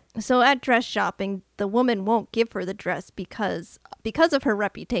 So at dress shopping, the woman won't give her the dress because of her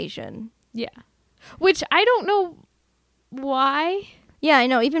reputation. Yeah. Which I don't know why. Yeah, I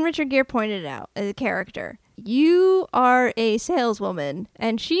know. Even Richard Gere pointed it out as a character. You are a saleswoman,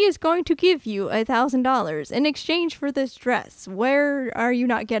 and she is going to give you $1,000 in exchange for this dress. Where are you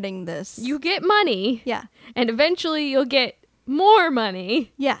not getting this? You get money. Yeah. And eventually you'll get more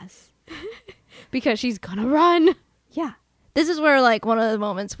money. Yes. Because she's gonna run. Yeah. This is where, like, one of the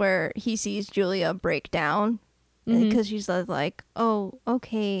moments where he sees Julia break down. Because she's like, oh,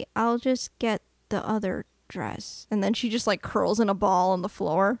 okay, I'll just get the other dress. And then she just, like, curls in a ball on the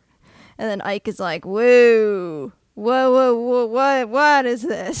floor. And then Ike is like, whoa, Whoa, what is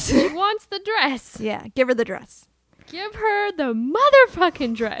this? She wants the dress. Yeah, give her the dress. Give her the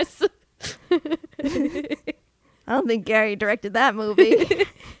motherfucking dress. I don't think Gary directed that movie.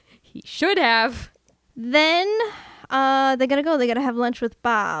 He should have. Then they gotta go. They gotta have lunch with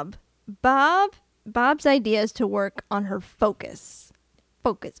Bob. Bob's idea is to work on her focus.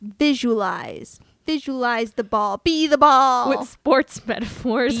 Visualize the ball. Be the ball. With sports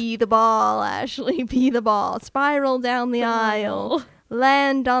metaphors. Be the ball, Ashley. Be the ball. Spiral down the aisle.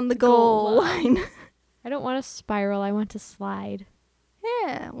 Land on the goal line. I don't want to spiral. I want to slide.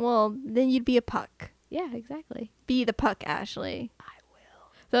 Yeah, well, then you'd be a puck. Yeah, exactly. Be the puck, Ashley. I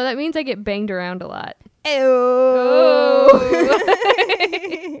will. So that means I get banged around a lot. Ew.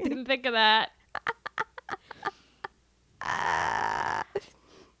 Didn't think of that.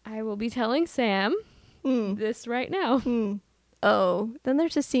 I will be telling Sam this right now. Oh, then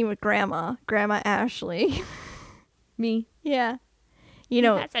there's a scene with Grandma Ashley. Me. Yeah. You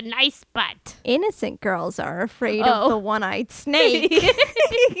know, that's a nice butt. Innocent girls are afraid of the one-eyed snake.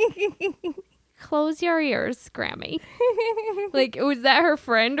 Close your ears, Grammy. Like, was that her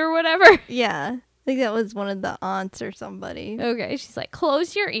friend or whatever? Yeah. I think that was one of the aunts or somebody. Okay, she's like,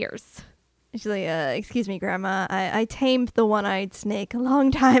 close your ears. She's like, excuse me, Grandma. I tamed the one-eyed snake a long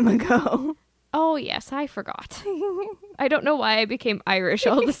time ago. Oh, yes, I forgot. I don't know why I became Irish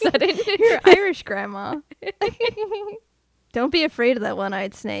all of a sudden. You're Irish, Grandma. Don't be afraid of that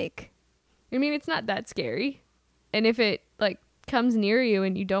one-eyed snake. I mean, it's not that scary. And if it, like, comes near you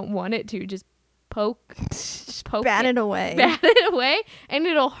and you don't want it to, just poke Bat it away. Bat it away, and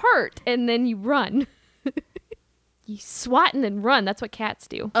it'll hurt, and then you run. You swat and then run. That's what cats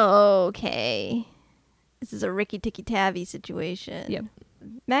do. Okay. This is a Ricky-Tikki-Tavi situation. Yep.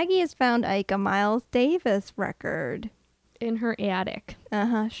 Maggie has found Ike a Miles Davis record. In her attic.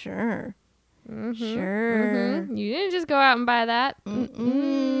 Uh-huh, sure. Mm-hmm, sure. Mm-hmm. You didn't just go out and buy that.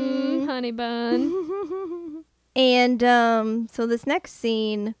 Honey bun. And so this next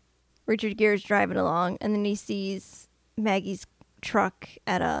scene, Richard Gere's driving along, and then he sees Maggie's truck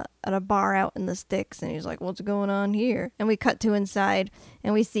at a bar out in the sticks, and he's like, what's going on here? And we cut to inside,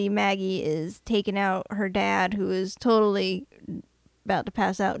 and we see Maggie is taking out her dad, who is totally about to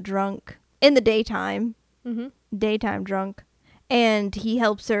pass out drunk in the daytime. Daytime drunk. And he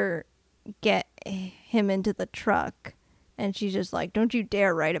helps her get him into the truck, and she's just like, don't you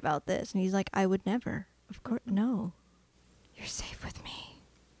dare write about this. And he's like, I would never. Of course, no. You're safe with me.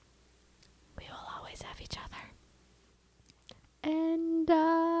 We will always have each other. And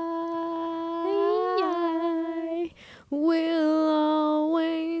I will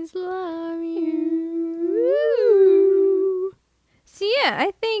always love you. So yeah,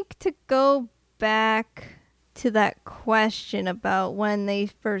 I think to go back to that question about when they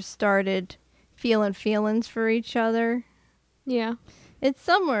first started feeling feelings for each other. Yeah. It's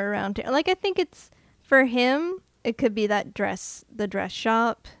somewhere around here. Like, I think it's, for him, it could be the dress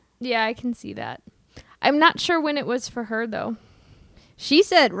shop. Yeah, I can see that. I'm not sure when it was for her, though. She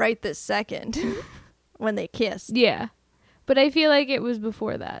said right this second when they kissed. Yeah. But I feel like it was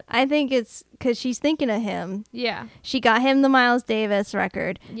before that. I think it's because she's thinking of him. Yeah. She got him the Miles Davis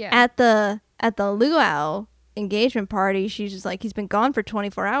record. Yeah. At the luau engagement party, she's just like, he's been gone for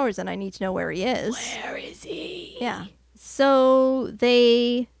 24 hours and I need to know where he is. Where is he? Yeah. So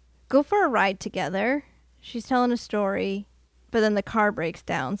they go for a ride together. She's telling a story, but then the car breaks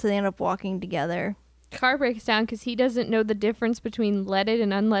down, so they end up walking together. Car breaks down because he doesn't know the difference between leaded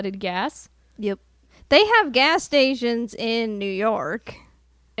and unleaded gas. Yep. They have gas stations in New York.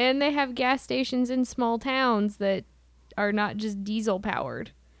 And they have gas stations in small towns that are not just diesel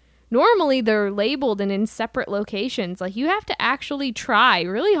powered. Normally, they're labeled and in separate locations. Like, you have to actually try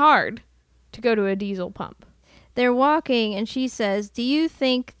really hard to go to a diesel pump. They're walking, and she says, do you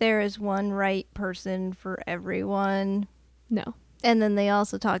think there is one right person for everyone? No. And then they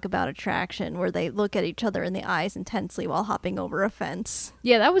also talk about attraction, where they look at each other in the eyes intensely while hopping over a fence.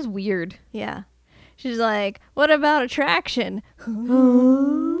 Yeah, that was weird. Yeah. She's like, what about attraction?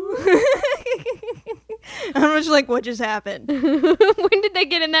 I'm just like, what just happened? When did they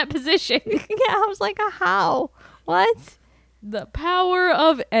get in that position? Yeah, I was like, how? What? The power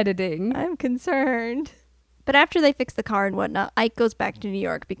of editing. I'm concerned. But after they fix the car and whatnot, Ike goes back to New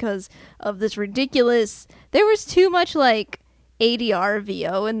York because of this ridiculous... There was too much, like, ADR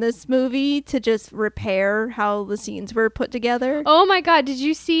VO in this movie to just repair how the scenes were put together. Oh my god, did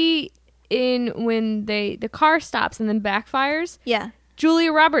you see when the car stops and then backfires? Yeah.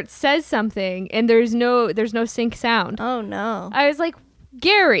 Julia Roberts says something and there's no sync sound. Oh no. I was like,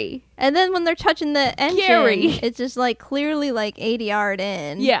 Gary. And then when they're touching the engine, Gary. it's just like clearly like ADR'd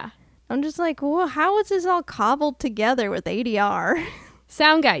in. Yeah. I'm just like, well, how is this all cobbled together with ADR?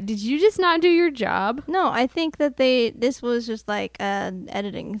 Sound guy, did you just not do your job? No, I think that this was just like an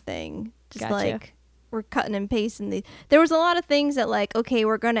editing thing. Just Gotcha. like we're cutting and pasting there was a lot of things that like, okay,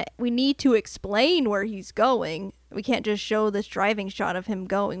 we need to explain where he's going. We can't just show this driving shot of him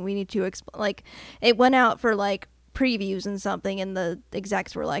going. We need to explain, like, it went out for like previews and something, and the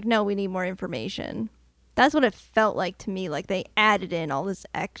execs were like, no, we need more information. That's what it felt like to me. Like they added in all this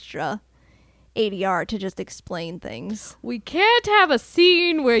extra ADR to just explain things. We can't have a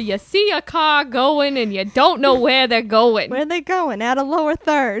scene where you see a car going and you don't know where they're going. Where are they going? At a lower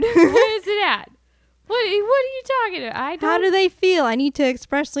third. Where is it at? What are you talking about? How do they feel? I need to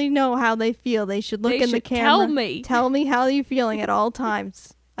expressly know how they feel. They should look in the camera. Tell me. Tell me how you're feeling at all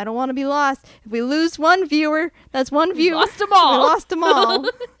times. I don't want to be lost. If we lose one viewer, that's one viewer. Lost them all. We lost them all.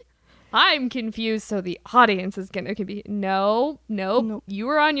 I'm confused, so the audience is going to be... Nope. Nope. You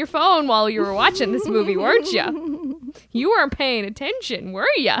were on your phone while you were watching this movie, weren't you? You weren't paying attention, were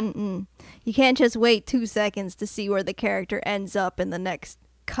you? Mm-mm. You can't just wait 2 seconds to see where the character ends up in the next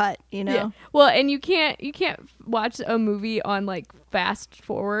cut, you know? Yeah. Well, and you can't watch a movie on, like, fast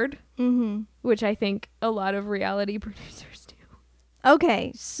forward, which I think a lot of reality producers do.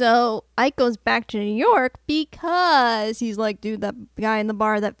 Okay, so Ike goes back to New York because he's like, dude, that guy in the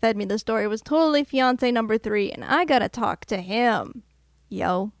bar that fed me the story was totally fiance number 3, and I gotta talk to him.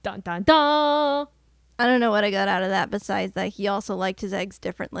 Yo. Dun, dun, dun. I don't know what I got out of that besides that he also liked his eggs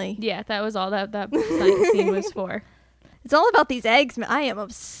differently. Yeah, that was all that scene was for. It's all about these eggs, man. I am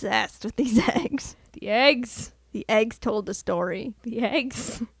obsessed with these eggs. The eggs. The eggs told the story. The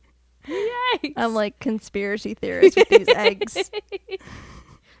eggs. Yikes. I'm like conspiracy theorist with these eggs.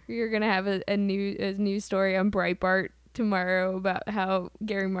 You're gonna have a news story on Breitbart tomorrow about how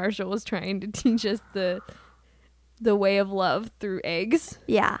Gary Marshall was trying to teach us the way of love through eggs.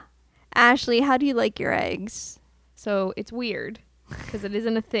 Yeah. Ashley, how do you like your eggs? So it's weird because it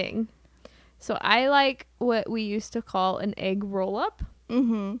isn't a thing. So I like what we used to call an egg roll-up.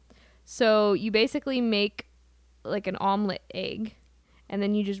 Mm-hmm. So you basically make like an omelet egg, and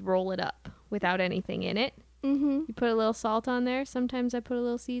then you just roll it up without anything in it. Mm-hmm. You put a little salt on there. Sometimes I put a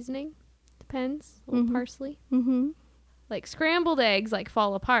little seasoning. Depends. A little parsley. Mm-hmm. Like scrambled eggs like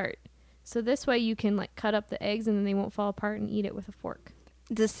fall apart. So this way you can like cut up the eggs and then they won't fall apart and eat it with a fork.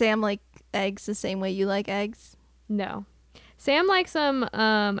 Does Sam like eggs the same way you like eggs? No. Sam likes them,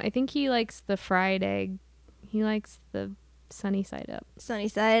 I think he likes the fried egg. He likes the sunny side up. Sunny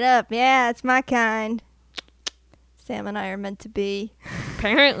side up. Yeah, it's my kind. Sam and I are meant to be.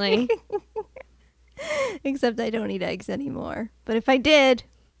 Apparently. Except I don't eat eggs anymore. But if I did,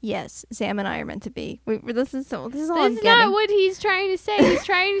 yes, Sam and I are meant to be. This is all I'm getting. That's not what he's trying to say. He's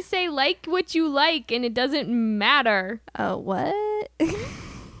trying to say like what you like and it doesn't matter. Oh, what?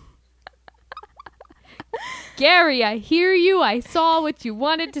 Gary, I hear you. I saw what you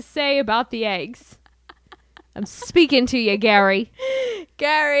wanted to say about the eggs. I'm speaking to you, Gary.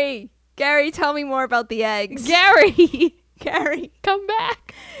 Gary, tell me more about the eggs. Gary, come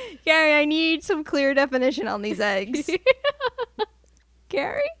back. Gary, I need some clear definition on these eggs.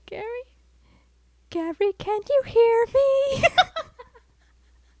 Gary, can you hear me?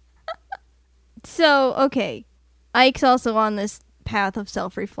 So, okay. Ike's also on this path of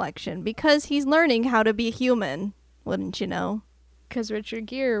self-reflection because he's learning how to be human, wouldn't you know? Because Richard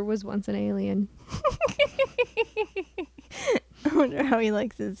Gere was once an alien. I wonder how he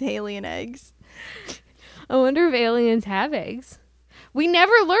likes his alien eggs. I wonder if aliens have eggs. We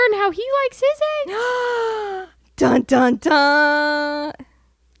never learn how he likes his eggs. Dun, dun, dun.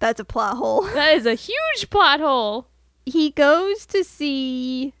 That's a plot hole. That is a huge plot hole. He goes to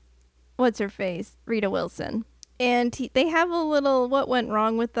see, what's her face? Rita Wilson. And they have a little what went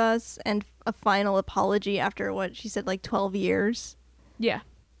wrong with us and a final apology after what she said, like 12 years. Yeah.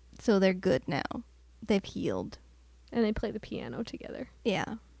 So they're good now. They've healed. And they play the piano together.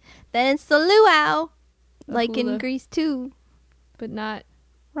 Yeah. Then it's the luau. Like hula. in Grease 2. But not...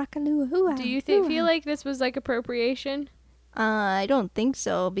 Rock-a-lua-hoo-ah. Do you feel like this was like appropriation? I don't think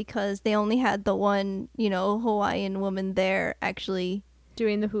so, because they only had the one, Hawaiian woman there actually...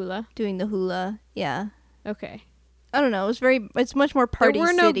 Doing the hula? Doing the hula, yeah. Okay. I don't know, it's much more party city.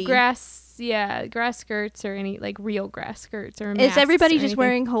 There were no grass skirts or any, like, real grass skirts or masks. It's everybody just anything.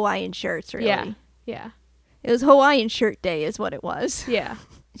 Wearing Hawaiian shirts, really. Yeah. It was Hawaiian shirt day is what it was. Yeah.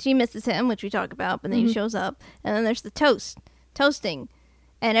 She misses him, which we talk about, but then he shows up. And then there's the toasting.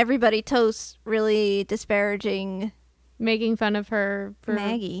 And everybody toasts really disparaging. Making fun of her for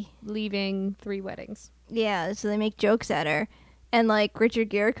Maggie. Leaving 3 weddings. Yeah, so they make jokes at her. And, like, Richard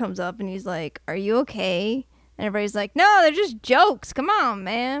Gere comes up and he's like, are you okay? And everybody's like, no, they're just jokes. Come on,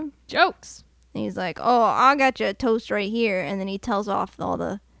 man. Jokes. And he's like, oh, I got you a toast right here. And then he tells off all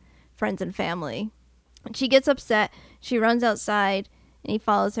the friends and family. And she gets upset. She runs outside, and he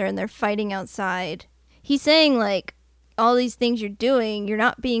follows her, and they're fighting outside. He's saying, like, all these things you're doing, you're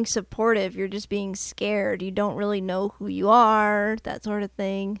not being supportive. You're just being scared. You don't really know who you are, that sort of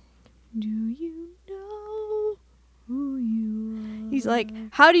thing. Do you know who you are? He's like,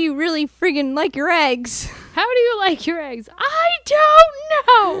 how do you really friggin' like your eggs? How do you like your eggs? I don't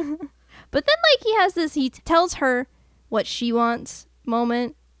know. But then, like, he has this, he tells her what she wants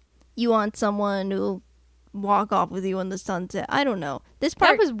moment. You want someone who'll walk off with you in the sunset. I don't know. This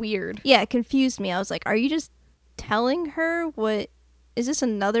part That was weird. Yeah, it confused me. I was like, are you just telling her what? Is this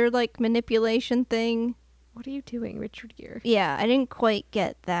another, like, manipulation thing? What are you doing, Richard Gere? Yeah, I didn't quite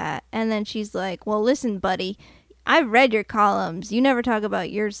get that. And then she's like, well, listen, buddy, I've read your columns. You never talk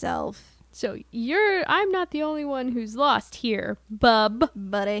about yourself. So I'm not the only one who's lost here, bub.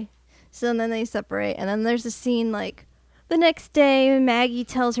 Buddy. So then they separate, and then there's a scene, like, the next day, Maggie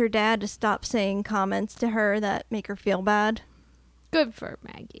tells her dad to stop saying comments to her that make her feel bad. Good for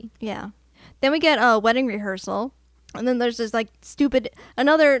Maggie. Yeah. Then we get a wedding rehearsal, and then there's this, like,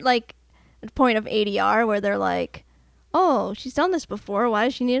 another, like, point of ADR where they're like, oh, she's done this before. Why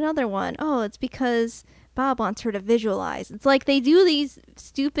does she need another one? Oh, it's because Bob wants her to visualize. It's like they do these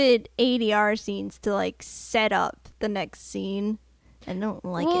stupid ADR scenes to, like, set up the next scene. I don't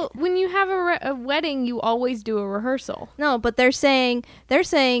like it. Well, when you have a wedding, you always do a rehearsal. No, but they're saying,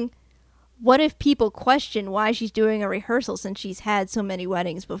 what if people question why she's doing a rehearsal since she's had so many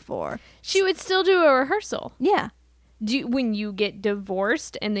weddings before? She would still do a rehearsal. Yeah. When you get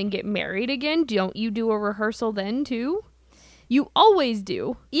divorced and then get married again, don't you do a rehearsal then too? You always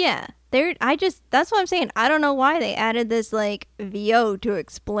do. Yeah. That's what I'm saying. I don't know why they added this, like, VO to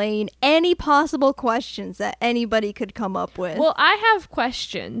explain any possible questions that anybody could come up with. Well, I have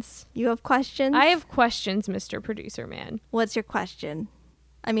questions. You have questions? I have questions, Mr. Producer Man. What's your question?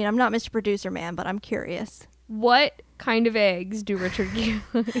 I mean, I'm not Mr. Producer Man, but I'm curious. What kind of eggs do Richard Gere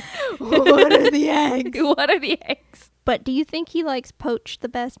like? What are the eggs? What are the eggs? But do you think he likes poached the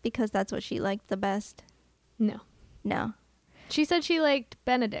best because that's what she liked the best? No. No. She said she liked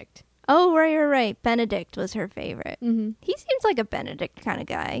Benedict. Oh, right. Benedict was her favorite. Mm-hmm. He seems like a Benedict kind of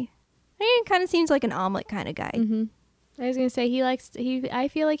guy. He kind of seems like an omelet kind of guy. Mm-hmm. I was going to say I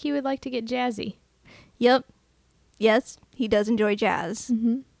feel like he would like to get jazzy. Yep. Yes, he does enjoy jazz.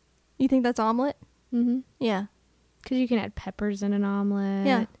 Mm-hmm. You think that's omelet? Mm-hmm. Yeah. Because you can add peppers in an omelet.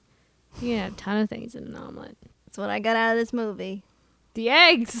 Yeah. You can add a ton of things in an omelet. That's what I got out of this movie. The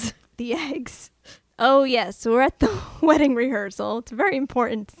eggs. The eggs. Oh, yes. So we're at the wedding rehearsal. It's a very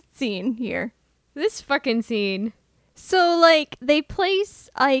important scene here. This fucking scene. So, like, they place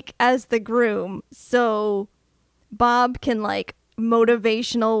Ike as the groom so Bob can, like,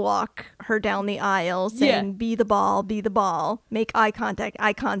 motivational walk her down the aisle saying, be the ball, make eye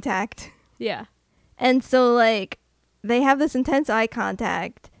contact. Yeah. And so, like, they have this intense eye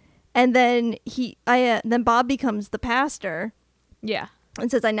contact, and then then Bob becomes the pastor. Yeah. And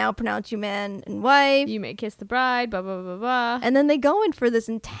says, I now pronounce you man and wife. You may kiss the bride, blah, blah, blah, blah. And then they go in for this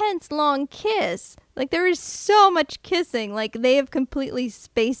intense, long kiss. Like, there is so much kissing. Like, they have completely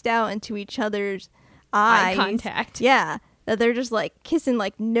spaced out into each other's eyes. Eye contact. Yeah. That they're just, like, kissing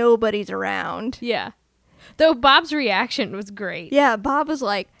like nobody's around. Yeah. Though Bob's reaction was great. Yeah, Bob was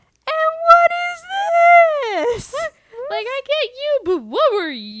like, and what is this? Like, I get you, but what were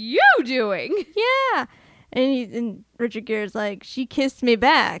you doing? Yeah. And Richard Gere's like, she kissed me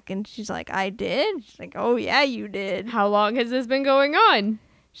back. And she's like, I did? She's like, oh, yeah, you did. How long has this been going on?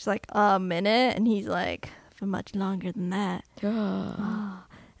 She's like, a minute. And he's like, for much longer than that.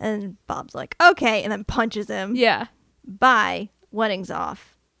 And Bob's like, okay. And then punches him. Yeah. Bye. Wedding's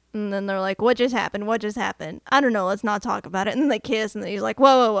off. And then they're like, what just happened? I don't know. Let's not talk about it. And then they kiss. And then he's like,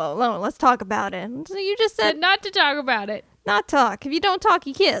 whoa. Let's talk about it. And so you just said not to talk about it. Not talk. If you don't talk,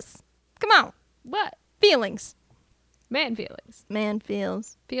 you kiss. Come on. What? Feelings. Man feelings. Man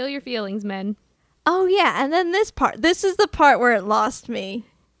feels. Feel your feelings, men. Oh, yeah. And then this part. This is the part where it lost me.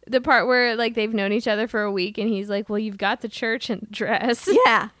 The part where, like, they've known each other for a week and he's like, well, you've got the church and the dress.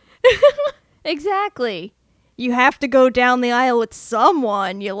 Yeah. Exactly. You have to go down the aisle with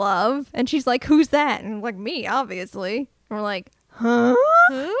someone you love. And she's like, who's that? And I'm like, me, obviously. And we're like, huh?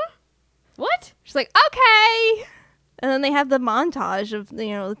 What? She's like, okay. And then they have the montage of,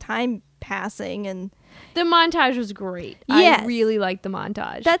 the time passing, and the montage was great. Yes. I really liked the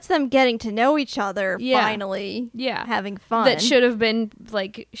montage. That's them getting to know each other, finally. Yeah. Having fun. That should have been,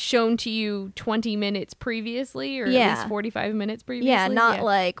 like, shown to you 20 minutes previously, or at least 45 minutes previously. Yeah, not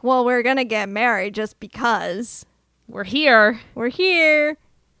like, well, we're gonna get married just because. We're here. We're here.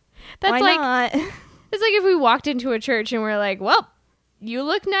 That's Why like not? It's like if we walked into a church and we're like, well, you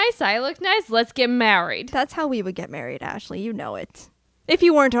look nice, I look nice, let's get married. That's how we would get married, Ashley. You know it. If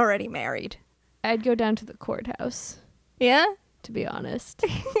you weren't already married. I'd go down to the courthouse. Yeah? To be honest.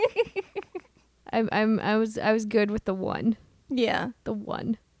 I was good with the one. Yeah. The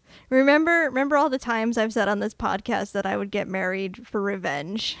one. Remember all the times I've said on this podcast that I would get married for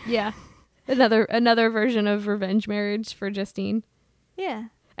revenge? Yeah. Another version of revenge marriage for Justine. Yeah.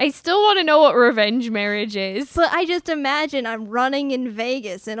 I still want to know what revenge marriage is. But I just imagine I'm running in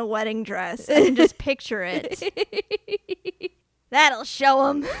Vegas in a wedding dress. I can just picture it. That'll show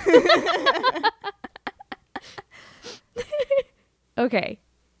them. Okay.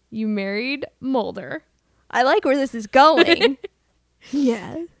 You married Mulder. I like where this is going.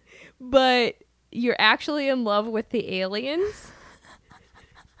 Yeah. But you're actually in love with the aliens?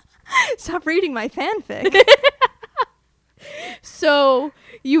 Stop reading my fanfic. So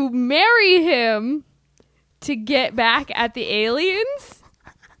you marry him to get back at the aliens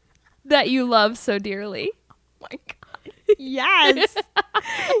that you love so dearly. Oh my God. Yes.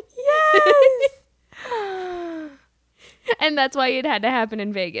 Yes. And that's why it had to happen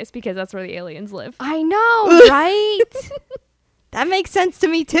in Vegas, because that's where the aliens live. I know, right? That makes sense to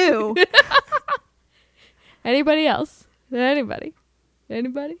me too. Anybody else? Anybody? Does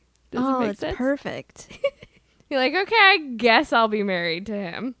it make sense? Perfect. You're like, okay, I guess I'll be married to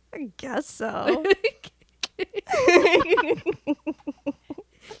him. I guess so. He's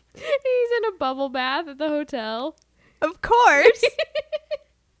in a bubble bath at the hotel. Of course.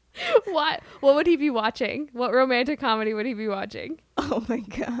 What would he be watching? What romantic comedy would he be watching? Oh my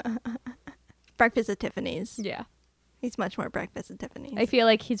God. Breakfast at Tiffany's. Yeah. He's much more Breakfast at Tiffany's. I feel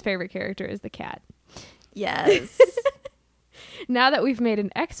like his favorite character is the cat. Yes. Now that we've made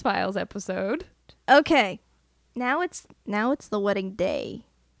an X-Files episode. Okay. Now it's the wedding day.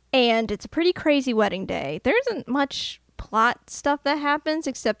 And it's a pretty crazy wedding day. There isn't much plot stuff that happens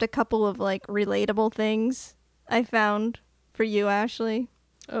except a couple of like relatable things I found for you, Ashley.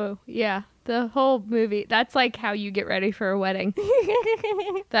 Oh, yeah. The whole movie. That's like how you get ready for a wedding.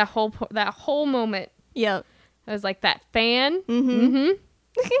 that whole moment. Yep. I was like, that fan. Mm-hmm.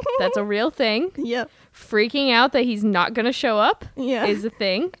 That's a real thing. Yep. Freaking out that he's not going to show up is a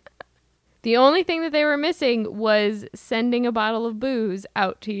thing. The only thing that they were missing was sending a bottle of booze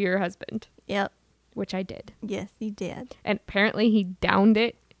out to your husband. Yep. Which I did. Yes, you did. And apparently he downed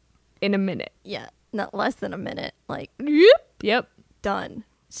it in a minute. Yeah. Not less than a minute. Like, Yep. done.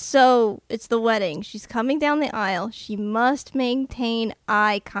 So, it's the wedding. She's coming down the aisle. She must maintain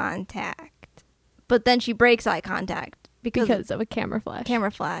eye contact. But then she breaks eye contact. Because of a camera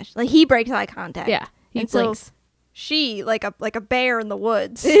flash. Like, he breaks eye contact. Yeah. He blinks. So she, like a bear in the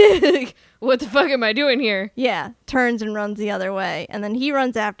woods. What the fuck am I doing here? Yeah. Turns and runs the other way. And then he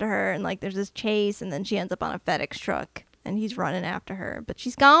runs after her. And, like, there's this chase. And then she ends up on a FedEx truck. And he's running after her. But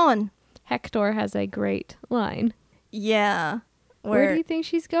she's gone. Hector has a great line. Yeah. Where do you think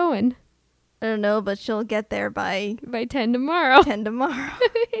she's going? I don't know, but she'll get there by 10 tomorrow. 10 tomorrow.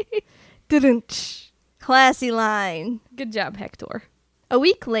 Classy line. Good job, Hector. A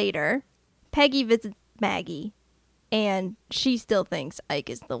week later, Peggy visits Maggie, and she still thinks Ike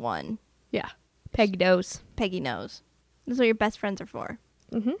is the one. Yeah. Peggy knows. Peggy knows. This is what your best friends are for.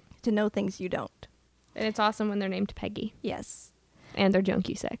 Mm-hmm. To know things you don't. And it's awesome when they're named Peggy. Yes. And they're Joan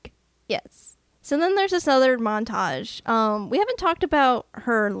Cusack. Yes. So then there's this other montage. We haven't talked about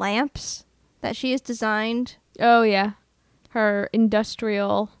her lamps that she has designed. Oh, yeah. Her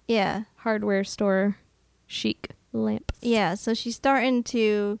industrial hardware store chic lamps. Yeah, so she's starting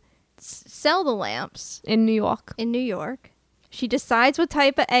to sell the lamps. In New York. She decides what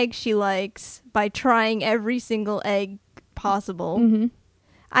type of egg she likes by trying every single egg possible. Mm-hmm.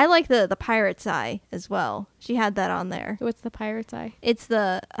 I like the pirate's eye as well. She had that on there. What's the pirate's eye? It's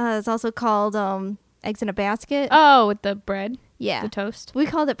it's also called eggs in a basket. Oh, with the bread? Yeah. The toast? We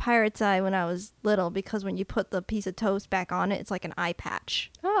called it pirate's eye when I was little because when you put the piece of toast back on it, it's like an eye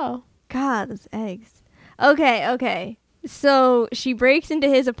patch. Oh. God, those eggs. Okay. So she breaks into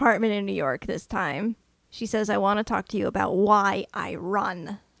his apartment in New York this time. She says, I want to talk to you about why I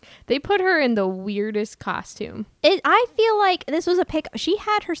run. They put her in the weirdest costume. I feel like this was a pick. She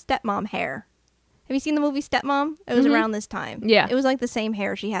had her stepmom hair. Have you seen the movie Stepmom? It was around this time. Yeah. It was like the same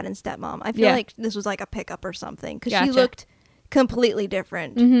hair she had in Stepmom. I feel like this was like a pickup or something. Because Gotcha. she looked completely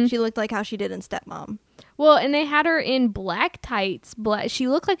different. Mm-hmm. She looked like how she did in Stepmom. Well, and they had her in black tights. She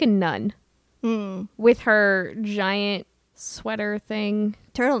looked like a nun. With her giant sweater thing.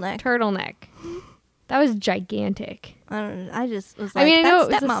 Turtleneck. That was gigantic. I don't know. I just was like, I know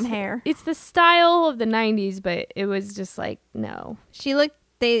that's stepmom hair. It's the style of the 90s, but it was just like, no. She looked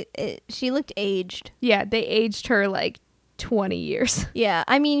she looked aged. Yeah, they aged her like 20 years. Yeah,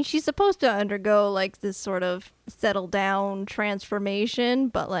 I mean, she's supposed to undergo like this sort of settle down transformation,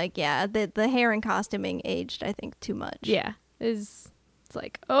 but like, yeah, the hair and costuming aged, I think, too much. Yeah, it's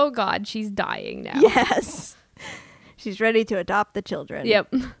like, oh God, she's dying now. Yes. She's ready to adopt the children.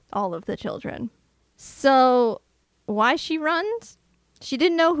 Yep. All of the children. So, why she runs? She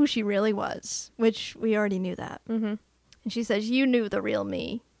didn't know who she really was, which we already knew that. Mm-hmm. And she says, you knew the real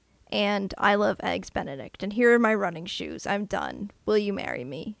me. And I love Eggs Benedict. And here are my running shoes. I'm done. Will you marry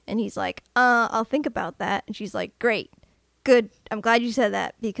me? And he's like, I'll think about that. And she's like, great. Good. I'm glad you said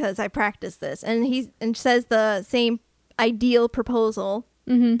that because I practiced this. And says the same ideal proposal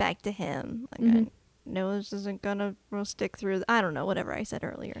back to him. Like, I know this isn't gonna stick through. I don't know, whatever I said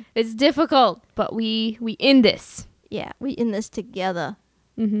earlier. It's difficult, but we in this. Yeah, we in this together.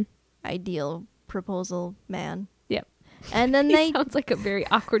 Mm-hmm. Ideal proposal man. Yep. And then he sounds like a very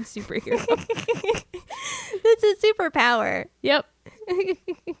awkward superhero. It's a superpower. Yep. And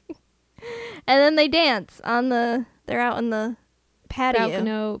then they dance on they're out on the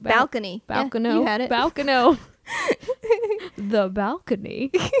patio. Balcony. Balcony. Yeah, you had it. Balcony. The balcony.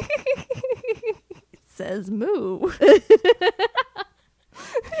 It says moo.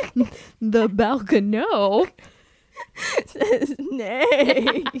 The balcony. Says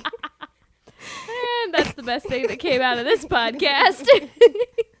nay. And that's the best thing that came out of this podcast.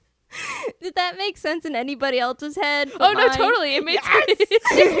 Did that make sense in anybody else's head? Oh, no, totally. It made sense.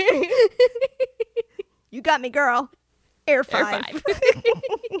 You got me, girl. Air 5.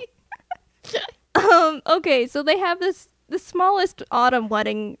 Okay, so they have the smallest autumn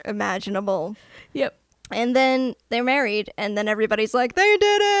wedding imaginable. Yep. And then they're married, and then everybody's like, they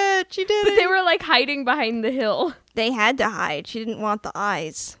did it! She did it! But they were, like, hiding behind the hill. They had to hide. She didn't want the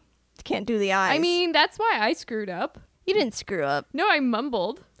eyes. Can't do the eyes. I mean, that's why I screwed up. You didn't screw up. No, I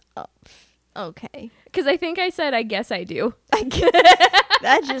mumbled. Oh, okay. Because I think I said, I guess I do.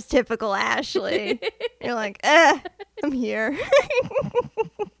 That's just typical Ashley. You're like, I'm here.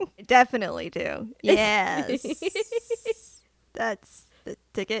 I definitely do. Yes. That's the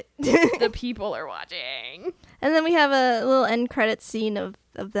ticket. The people are watching. And then we have a little end credit scene of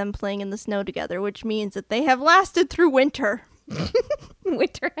them playing in the snow together, which means that they have lasted through winter.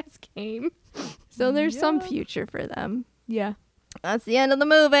 Winter has came. So there's some future for them. Yeah. That's the end of the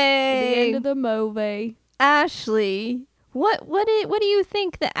movie. The end of the movie. Ashley, what do you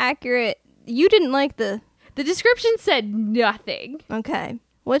think the accurate... You didn't like the... The description said nothing. Okay.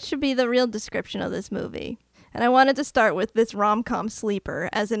 What should be the real description of this movie? And I wanted to start with this rom-com sleeper,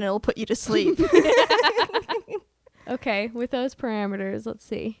 as in it'll put you to sleep. Okay, with those parameters, let's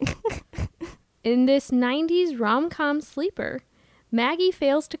see. In this 90s rom-com sleeper, Maggie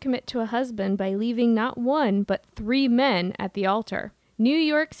fails to commit to a husband by leaving not one, but 3 men at the altar. New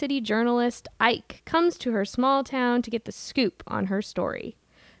York City journalist Ike comes to her small town to get the scoop on her story.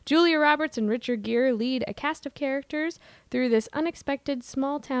 Julia Roberts and Richard Gere lead a cast of characters through this unexpected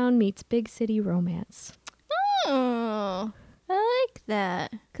small town meets big city romance. Oh, I like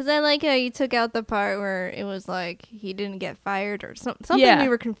that. Because I like how you took out the part where it was like he didn't get fired or something we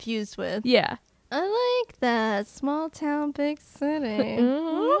were confused with. Yeah. I like that. Small town, big city.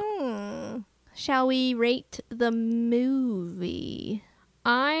 Shall we rate the movie?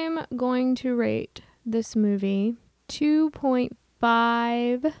 I'm going to rate this movie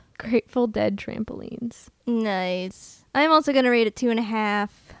 2.5 Grateful Dead trampolines. Nice. I'm also going to rate it 2.5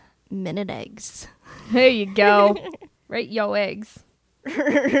 minute eggs. There you go. Rate your eggs.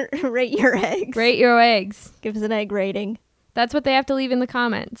 Rate your eggs. Rate your eggs. Give us an egg rating. That's what they have to leave in the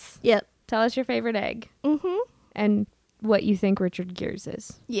comments. Yep. Tell us your favorite egg. Mm-hmm. And what you think Richard Gere's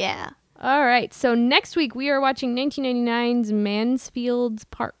is. Yeah. All right. So next week we are watching 1999's Mansfield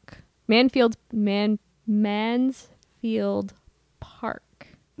Park. Mansfield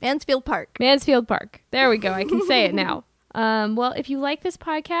Park. There we go. I can say it now. Well, if you like this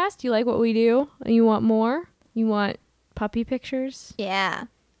podcast, you like what we do, and you want more, you want puppy pictures. Yeah.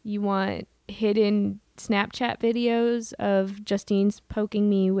 You want hidden Snapchat videos of Justine's poking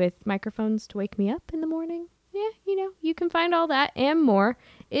me with microphones to wake me up in the morning. Yeah, you can find all that and more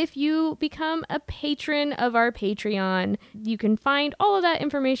if you become a patron of our Patreon. You can find all of that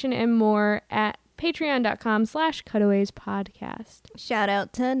information and more at patreon.com/cutawayspodcast. Shout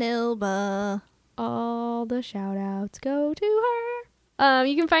out to Nilba. All the shout outs go to her.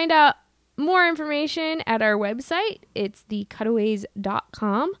 You can find out more information at our website. It's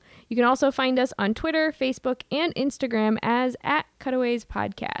thecutaways.com. You can also find us on Twitter, Facebook, and Instagram as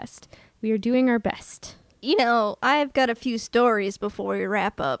 @CutawaysPodcast. We are doing our best. I've got a few stories before we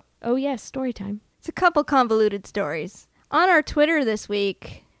wrap up. Oh, yes, story time. It's a couple convoluted stories. On our Twitter this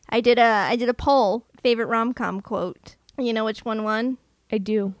week, I did a poll, favorite rom-com quote. You know which one won? I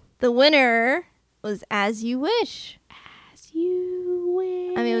do. The winner was As You Wish. As You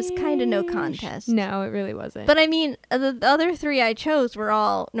Wish. I mean, it was kind of no contest. No, it really wasn't. But I mean, the other three I chose were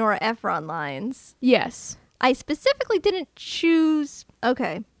all Nora Ephron lines. Yes. I specifically didn't choose...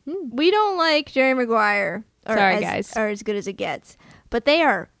 Okay. We don't like Jerry Maguire. Sorry, guys. Or As Good as It Gets. But they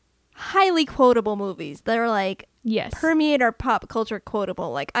are highly quotable movies. They're like... Yes. Permeate our pop culture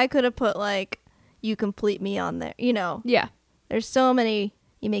quotable. Like, I could have put, like, You Complete Me on there. You know. Yeah. There's so many...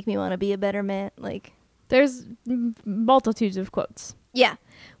 You Make Me Want to Be a Better Man. Like... There's multitudes of quotes. Yeah.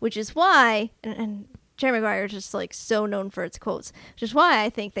 Which is why... And Jerry Maguire is just, like, so known for its quotes. Which is why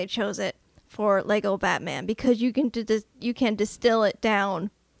I think they chose it for Lego Batman. Because you can distill it down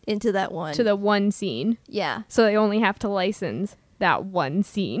into that one. To the one scene. Yeah. So they only have to license that one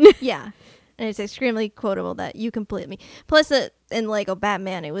scene. Yeah. And it's extremely quotable that You Complete Me. Plus, in Lego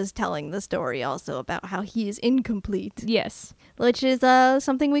Batman, it was telling the story also about how he is incomplete. Yes. Which is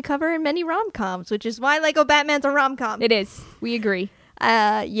something we cover in many rom-coms, which is why Lego Batman's a rom-com. It is. We agree.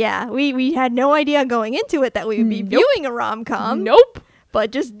 Yeah. We had no idea going into it that we would be viewing a rom-com. Nope.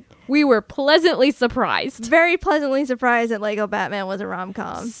 But just... We were pleasantly surprised. Very pleasantly surprised that Lego Batman was a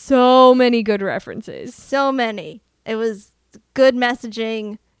rom-com. So many good references. So many. It was good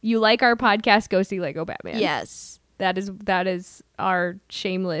messaging. You like our podcast, go see Lego Batman. Yes. That is our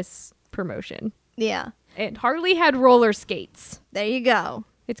shameless promotion. Yeah. It hardly had roller skates. There you go.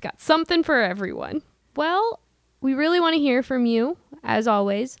 It's got something for everyone. Well, we really want to hear from you, as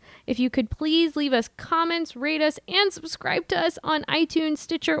always. If you could please leave us comments, rate us, and subscribe to us on iTunes,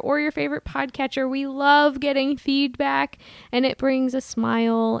 Stitcher, or your favorite podcatcher. We love getting feedback, and it brings a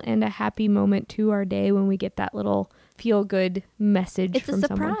smile and a happy moment to our day when we get that little feel-good message from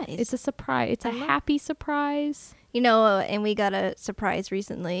someone. It's a surprise. It's a happy surprise. You know, and we got a surprise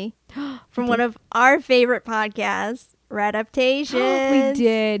recently from one of our favorite podcasts, Radaptations. We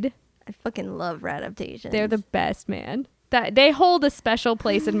did. I fucking love Radaptations. They're the best, man. That they hold a special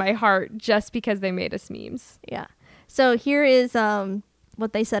place in my heart just because they made us memes. Yeah. So here is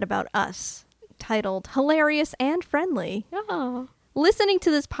what they said about us, titled Hilarious and Friendly. Oh. Listening to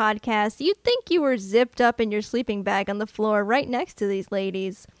this podcast, you'd think you were zipped up in your sleeping bag on the floor right next to these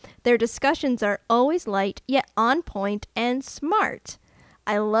ladies. Their discussions are always light, yet on point and smart.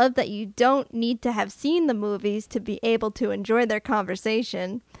 I love that you don't need to have seen the movies to be able to enjoy their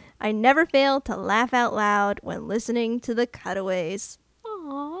conversation. I never fail to laugh out loud when listening to the cutaways.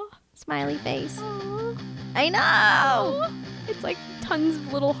 Aww. Smiley face. Aww. I know! Aww. It's like tons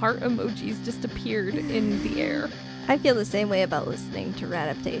of little heart emojis just appeared in the air. I feel the same way about listening to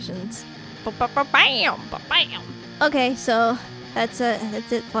Radaptations. Ba-bam! Ba-bam! Okay, so that's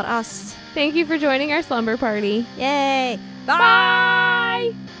it for us. Thank you for joining our slumber party. Yay! Bye!